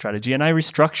that new strategy? And I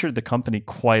restructured the company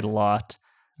quite a lot.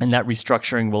 And that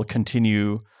restructuring will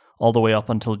continue all the way up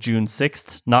until June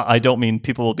 6th. I don't mean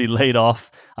people will be laid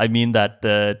off. I mean that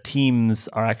the teams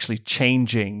are actually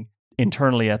changing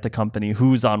internally at the company.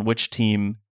 Who's on which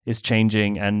team is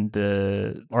changing, and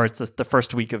the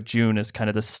first week of June is kind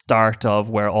of the start of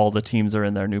where all the teams are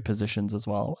in their new positions as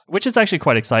well, which is actually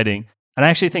quite exciting. And I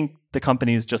actually think the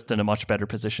company is just in a much better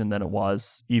position than it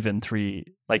was even at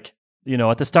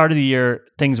the start of the year,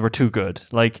 things were too good.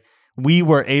 Like we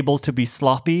were able to be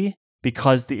sloppy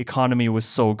because the economy was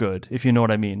so good, if you know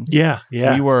what I mean. Yeah.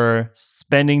 We were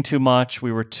spending too much.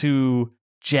 We were too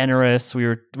generous. We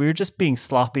were just being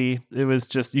sloppy. It was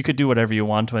just, you could do whatever you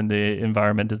want when the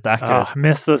environment is that good. I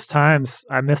miss those times.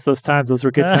 Those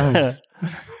were good times.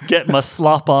 Get my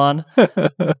slop on.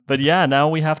 But yeah, now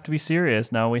we have to be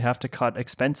serious. Now we have to cut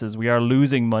expenses. We are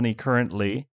losing money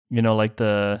currently. Like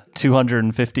the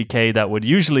 $250K that would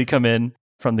usually come in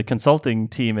from the consulting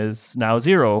team is now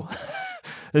zero.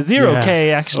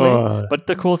 $0K actually. But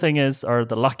the cool thing is, or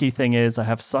the lucky thing is, I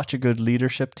have such a good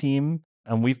leadership team,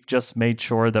 and we've just made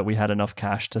sure that we had enough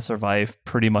cash to survive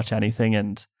pretty much anything.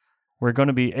 And we're going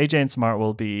to be, AJ and Smart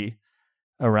will be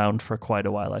around for quite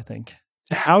a while, I think.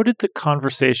 How did the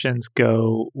conversations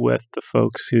go with the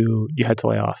folks who you had to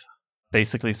lay off?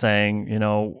 Basically saying,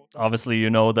 obviously,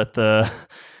 that the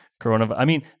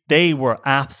coronavirus, they were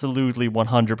absolutely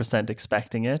 100%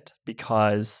 expecting it,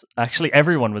 because actually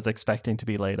everyone was expecting to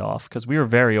be laid off, because we were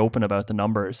very open about the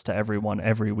numbers to everyone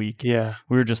every week. Yeah.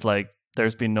 We were just like,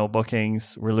 there's been no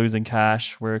bookings, we're losing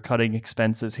cash, we're cutting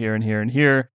expenses here and here and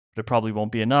here, but it probably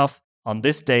won't be enough. On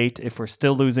this date, if we're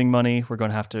still losing money, we're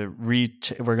going to have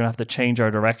to change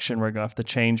our direction. We're going to have to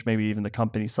change maybe even the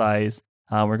company size.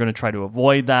 We're going to try to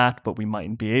avoid that, but we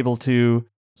mightn't be able to.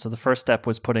 So the first step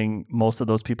was putting most of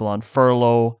those people on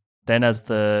furlough. Then as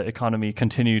the economy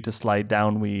continued to slide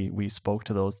down, we spoke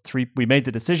to those three. We made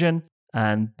the decision,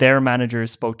 and their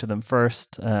managers spoke to them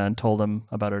first and told them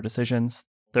about our decisions.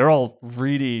 They're all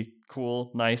really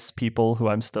cool, nice people who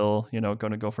I'm still,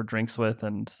 going to go for drinks with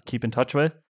and keep in touch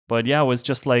with. But yeah, it was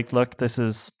just like, look,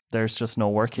 there's just no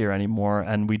work here anymore,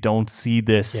 and we don't see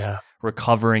this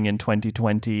recovering in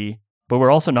 2020. But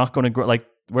we're also not going to grow,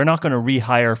 we're not going to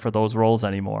rehire for those roles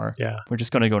anymore. Yeah. We're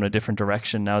just going to go in a different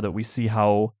direction now that we see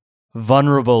how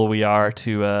vulnerable we are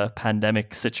to a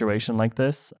pandemic situation like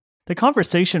this. The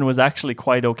conversation was actually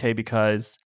quite okay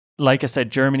because, like I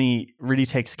said, Germany really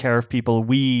takes care of people.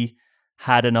 We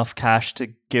had enough cash to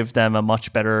give them a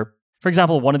much better... For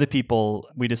example, one of the people,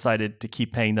 we decided to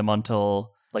keep paying them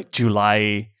until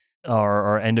July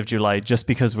or end of July, just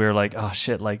because we were like, oh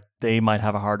shit, they might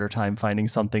have a harder time finding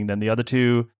something than the other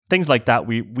two. Things like that.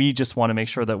 We just want to make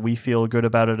sure that we feel good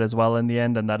about it as well in the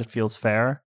end, and that it feels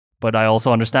fair. But I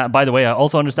also understand, by the way,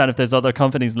 if there's other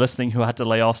companies listening who had to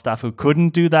lay off staff who couldn't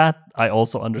do that. I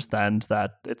also understand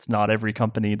that it's not every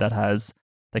company that has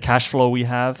the cash flow we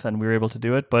have, and we were able to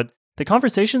do it. But the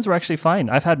conversations were actually fine.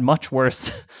 I've had much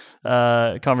worse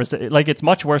conversations. It's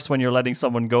much worse when you're letting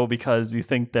someone go because you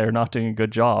think they're not doing a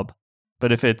good job.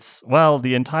 But if it's,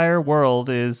 the entire world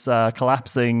is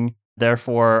collapsing,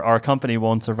 therefore our company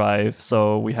won't survive,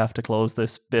 so we have to close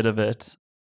this bit of it.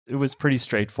 It was pretty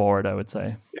straightforward, I would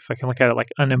say. If I can look at it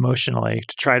unemotionally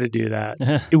to try to do that,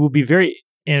 it will be very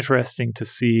interesting to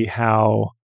see how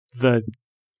the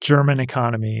German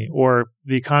economy, or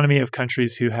the economy of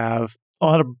countries who have a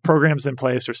lot of programs in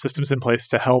place or systems in place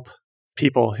to help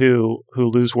people who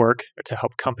lose work, or to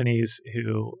help companies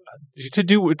to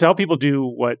help people do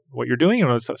what you're doing.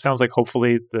 And it sounds like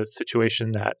hopefully the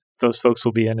situation that those folks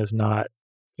will be in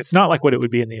it's not like what it would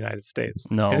be in the United States.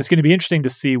 No. And it's going to be interesting to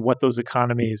see what those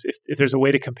economies, if there's a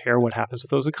way to compare what happens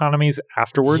with those economies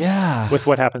afterwards with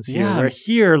what happens here. Where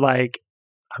here,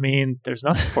 there's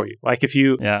nothing for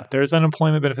you. There's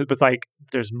unemployment benefit, but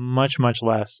there's much, much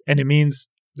less. And it means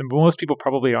most people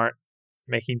probably aren't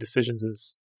making decisions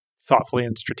as thoughtfully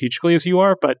and strategically as you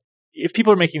are. But if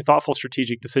people are making thoughtful,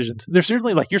 strategic decisions, they're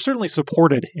certainly you're certainly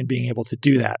supported in being able to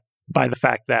do that by the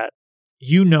fact that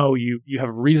you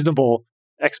have reasonable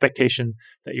expectation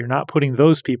that you're not putting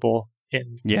those people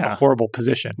in a horrible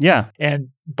position. Yeah. And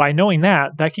by knowing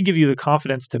that can give you the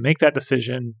confidence to make that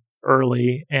decision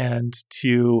early and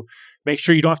to make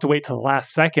sure you don't have to wait till the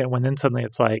last second when then suddenly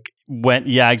it's like...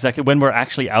 exactly. When we're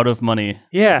actually out of money.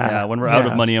 Yeah. When we're out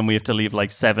of money and we have to leave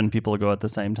like 7 people go at the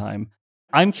same time.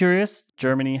 I'm curious.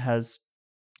 Germany has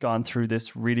gone through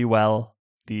this really well.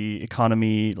 The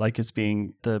economy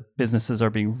the businesses are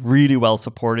being really well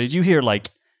supported. You hear like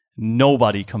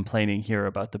nobody complaining here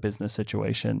about the business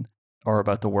situation or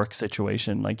about the work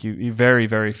situation. Like you very,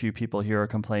 very few people here are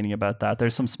complaining about that.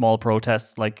 There's some small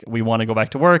protests like we want to go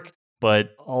back to work,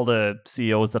 but all the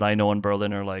CEOs that I know in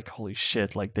Berlin are like, holy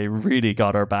shit, like they really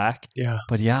got our back. Yeah.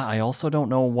 But yeah, I also don't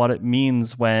know what it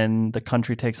means when the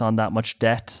country takes on that much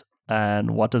debt,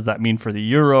 and what does that mean for the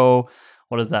euro?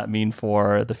 What does that mean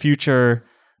for the future?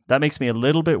 That makes me a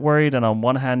little bit worried. And on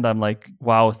one hand, I'm like,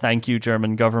 wow, thank you,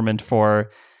 German government,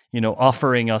 for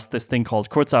offering us this thing called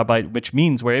Kurzarbeit, which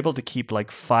means we're able to keep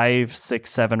like 5, 6,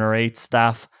 7, or 8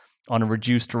 staff on a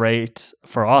reduced rate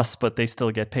for us, but they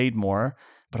still get paid more.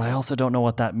 But I also don't know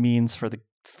what that means for the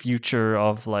future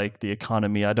of like the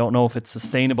economy. I don't know if it's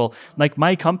sustainable. Like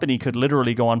my company could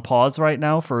literally go on pause right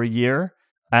now for a year,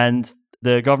 and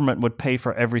the government would pay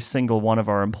for every single one of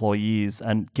our employees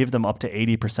and give them up to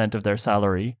 80% of their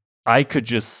salary. I could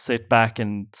just sit back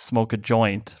and smoke a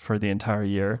joint for the entire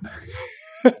year.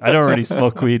 I don't really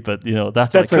smoke weed, but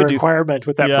that's what I could a requirement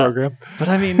with that program. But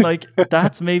I mean, like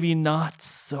that's maybe not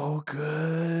so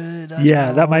good.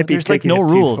 That might be. There's like no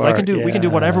rules. We can do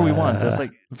whatever we want. There's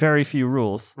like very few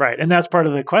rules. Right, and that's part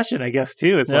of the question, I guess,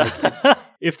 too. It's like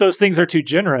if those things are too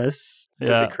generous,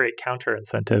 does it create counter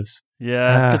incentives?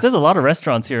 Yeah, because there's a lot of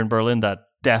restaurants here in Berlin that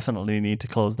definitely need to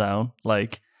close down.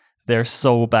 Like they're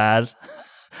so bad.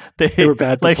 They were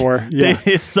bad before. Yeah.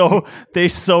 They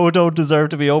so don't deserve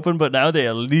to be open, but now they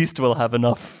at least will have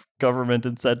enough government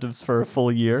incentives for a full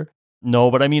year.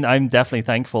 No, but I mean, I'm definitely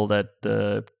thankful that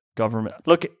the government...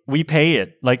 Look, we pay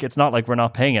it. Like, it's not like we're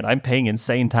not paying it. I'm paying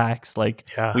insane tax. Like,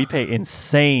 we pay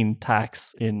insane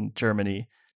tax in Germany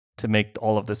to make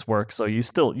all of this work. So you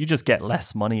just get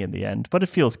less money in the end, but it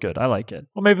feels good. I like it.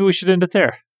 Well, maybe we should end it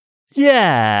there.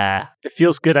 Yeah. It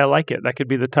feels good. I like it. That could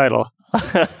be the title.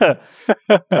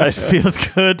 It feels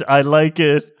good. I like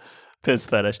it. Piss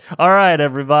fetish. All right,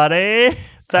 everybody.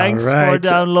 Thanks for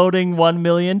downloading 1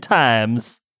 million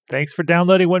times. Thanks for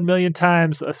downloading 1 million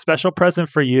times. A special present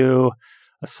for you.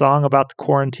 A song about the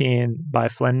quarantine by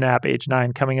Flynn Knapp, age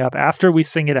 9, coming up after we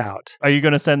sing it out. Are you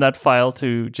going to send that file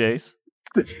to Jace?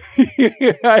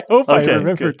 I hope I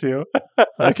remember to.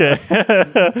 Okay.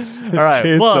 All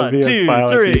right. 1, 2,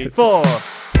 3, 4.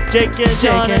 Jake and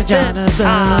Jonathan.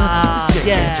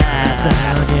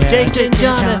 Jake and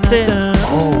Jonathan.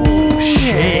 Oh,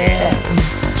 shit.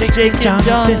 Jake and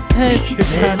Jonathan.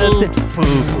 Little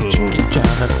poo-poo.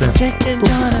 Jake and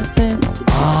Jonathan.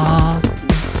 Ah,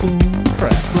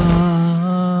 crap.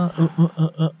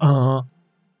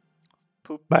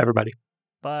 Bye, everybody.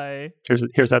 Bye.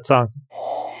 Here's that song.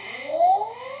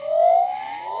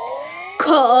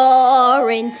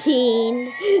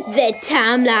 Quarantine, the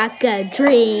time like a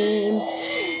dream.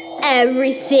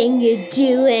 Everything you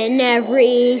do and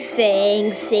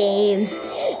everything seems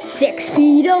 6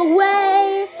 feet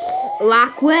away.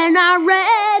 Like when I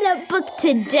read a book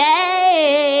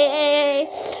today,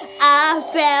 I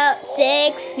felt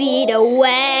 6 feet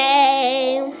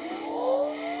away.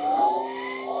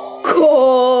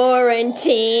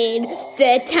 Quarantine,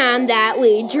 the time that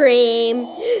we dream.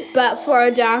 But for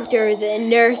doctors and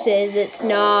nurses, it's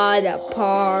not a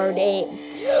party.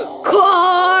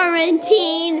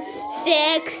 Quarantine,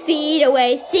 6 feet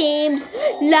away seems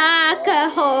like a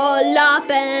whole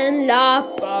lot and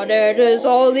lot, but it is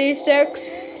only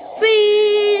 6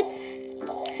 feet,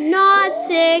 not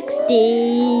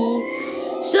 60.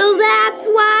 So that's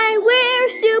why we're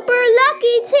super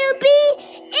lucky to be